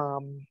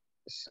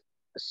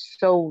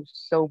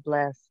so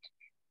blessed,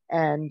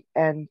 and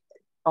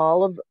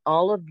all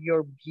of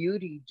your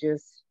beauty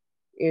just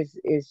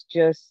is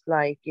just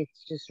like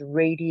it's just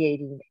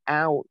radiating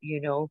out,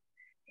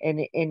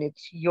 and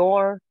it's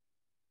your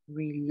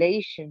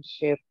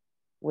relationship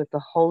with the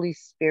Holy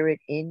Spirit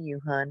in you,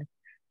 hun,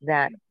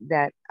 that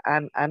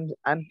I'm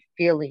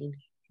feeling,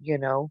 you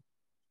know,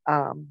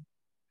 um,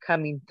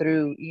 coming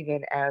through,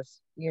 even as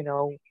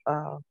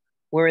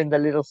we're in the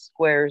little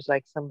squares,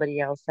 like somebody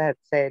else had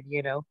said,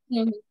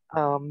 Mm-hmm.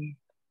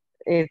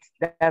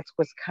 That's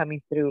what's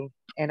coming through,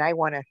 and I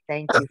want to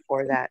thank you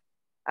for that.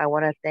 I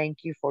want to thank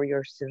you for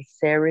your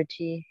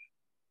sincerity,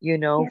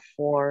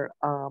 for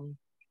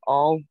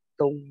all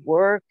the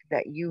work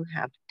that you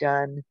have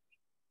done.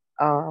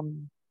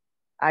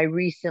 I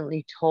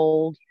recently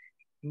told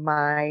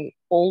my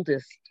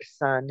oldest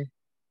son,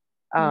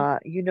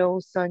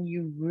 son,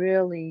 you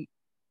really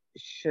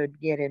should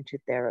get into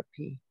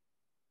therapy.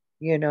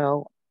 You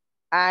know,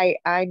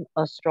 I'm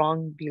a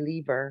strong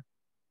believer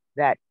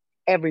that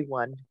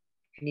everyone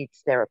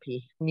needs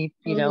therapy.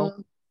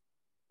 Mm-hmm.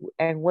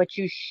 And what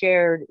you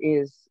shared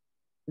is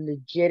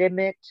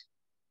legitimate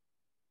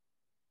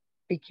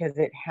because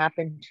it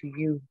happened to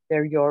you.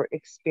 They're your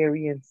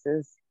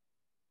experiences,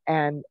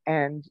 and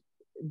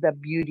the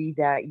beauty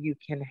that you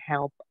can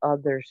help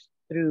others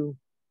through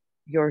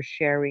your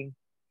sharing.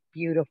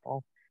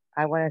 Beautiful.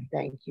 I want to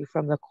thank you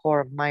from the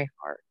core of my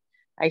heart.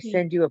 I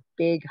send you a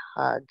big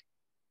hug.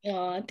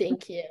 Oh,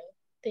 thank you.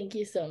 Thank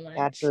you so much.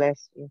 God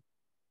bless you.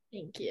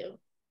 Thank you.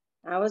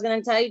 I was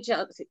going to tell you,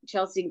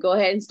 Chelsea, go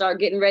ahead and start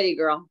getting ready,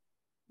 girl.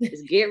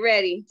 Just get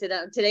ready.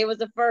 Today was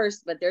the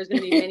first, but there's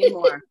going to be many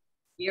more.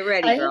 Get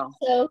ready, girl.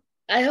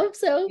 I hope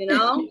so.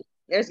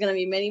 There's going to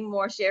be many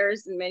more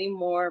shares and many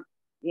more,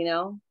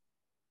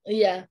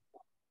 Yeah.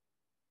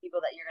 people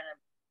that you're going to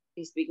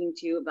be speaking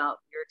to about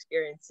your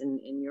experience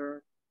and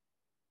your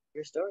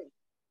story.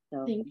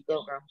 So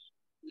go, girl.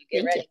 You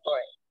get ready for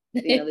it.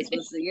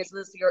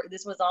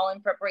 This was all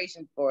in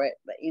preparation for it,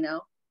 but yeah.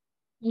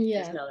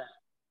 Just know that.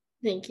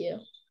 Thank you.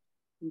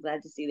 I'm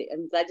glad to see that.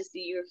 I'm glad to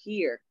see you're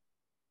here.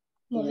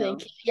 Well,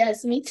 thank you.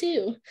 Yes, me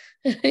too.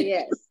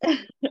 Yes.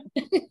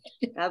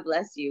 God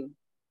bless you.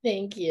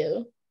 Thank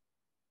you.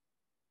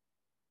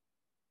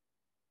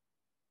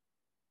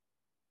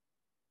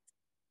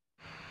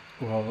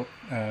 Well,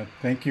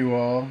 thank you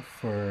all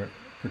for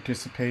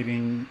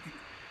participating,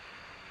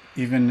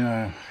 even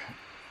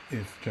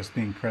if just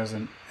being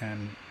present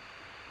and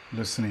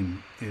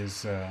listening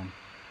is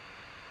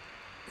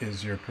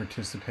your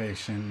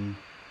participation.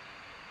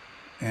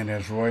 And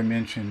as Roy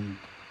mentioned,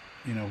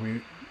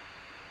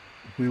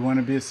 we want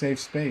to be a safe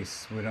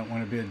space. We don't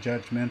want to be a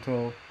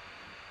judgmental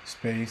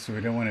space. We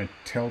don't want to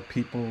tell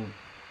people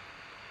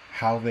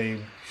how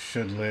they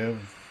should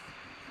live.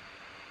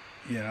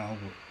 We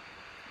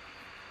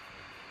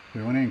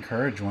want to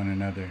encourage one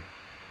another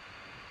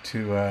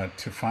to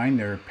find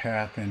their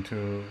path and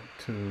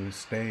to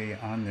stay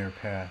on their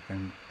path,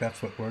 and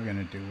that's what we're going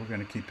to do. We're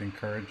going to keep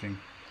encouraging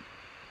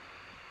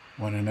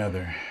one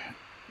another.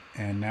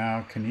 And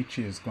now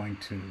Kenichi is going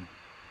to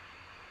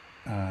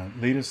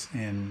lead us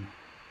in.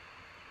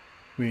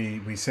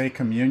 We say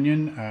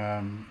communion.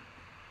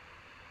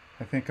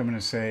 I think I'm going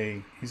to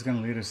say he's going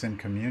to lead us in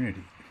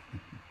community.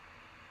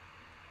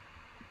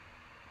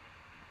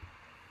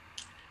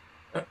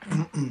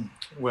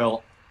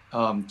 Well,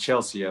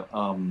 Chelsea,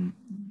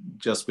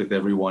 just with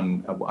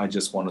everyone, I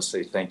just want to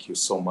say thank you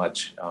so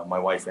much. My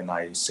wife and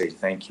I say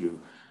thank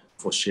you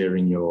for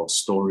sharing your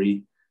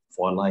story,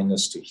 for allowing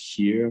us to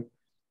hear.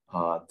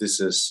 This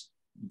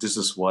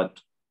is what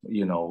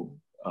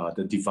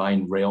the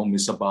divine realm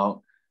is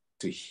about,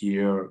 to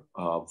hear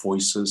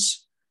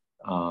voices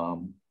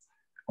on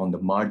the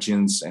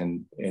margins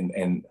and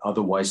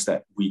otherwise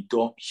that we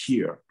don't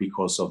hear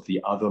because of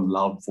the other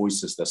loud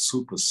voices that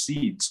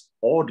supersedes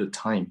all the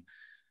time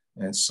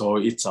And so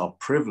it's our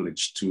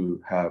privilege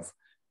to have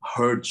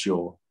heard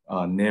your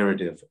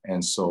narrative.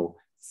 And so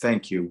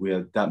thank you.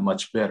 We're that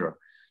much better.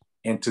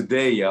 And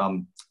today,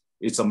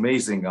 it's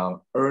amazing.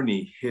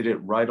 Ernie hit it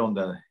right on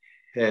the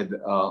head,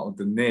 on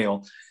the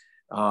nail.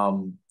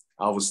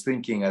 I was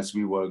thinking as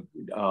we were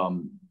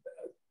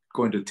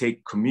going to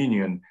take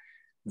communion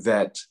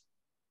that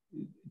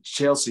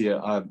Chelsea,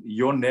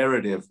 your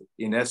narrative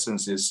in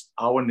essence is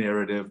our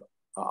narrative.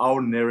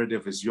 Our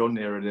narrative is your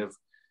narrative.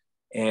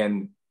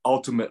 And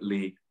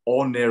ultimately,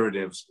 all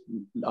narratives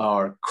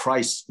are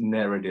Christ's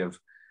narrative,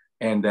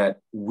 and that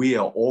we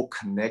are all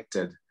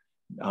connected.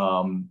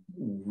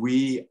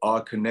 We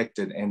are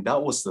connected, and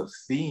that was the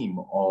theme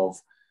of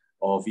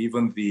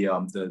even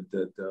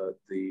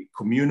the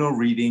communal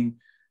reading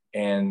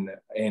and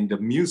the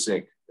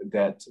music,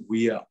 that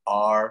we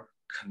are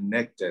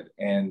connected.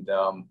 And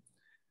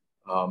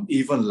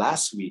even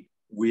last week,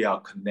 we are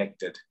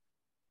connected.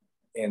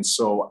 And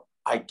so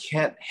I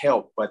can't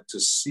help but to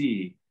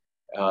see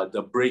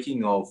the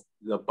breaking of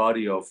the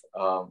body of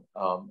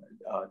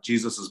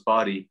Jesus's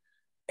body,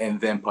 and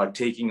then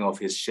partaking of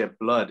his shed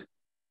blood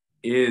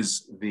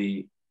is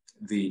the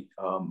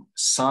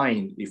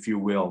sign, if you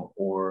will,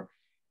 or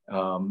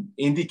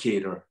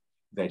indicator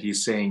that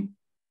he's saying,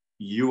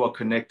 you are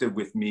connected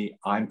with me,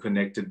 I'm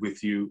connected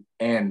with you,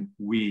 and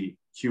we,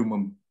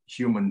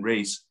 human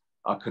race,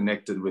 are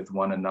connected with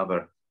one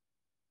another.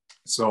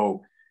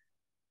 So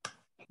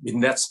in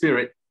that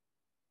spirit,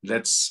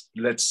 let's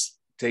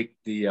take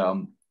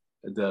the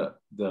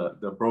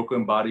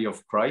broken body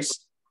of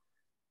Christ,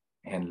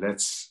 and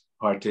let's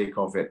partake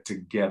of it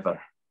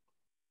together.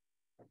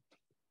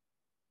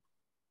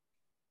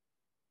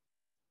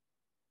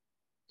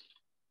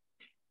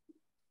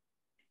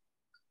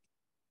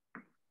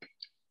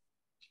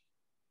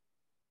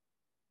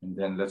 And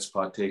then let's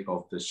partake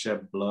of the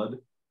shed blood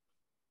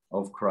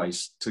of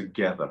Christ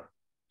together.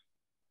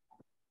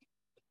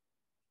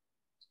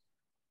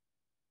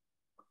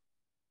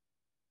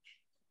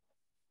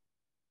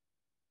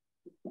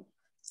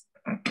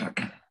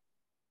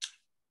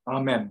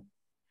 Amen.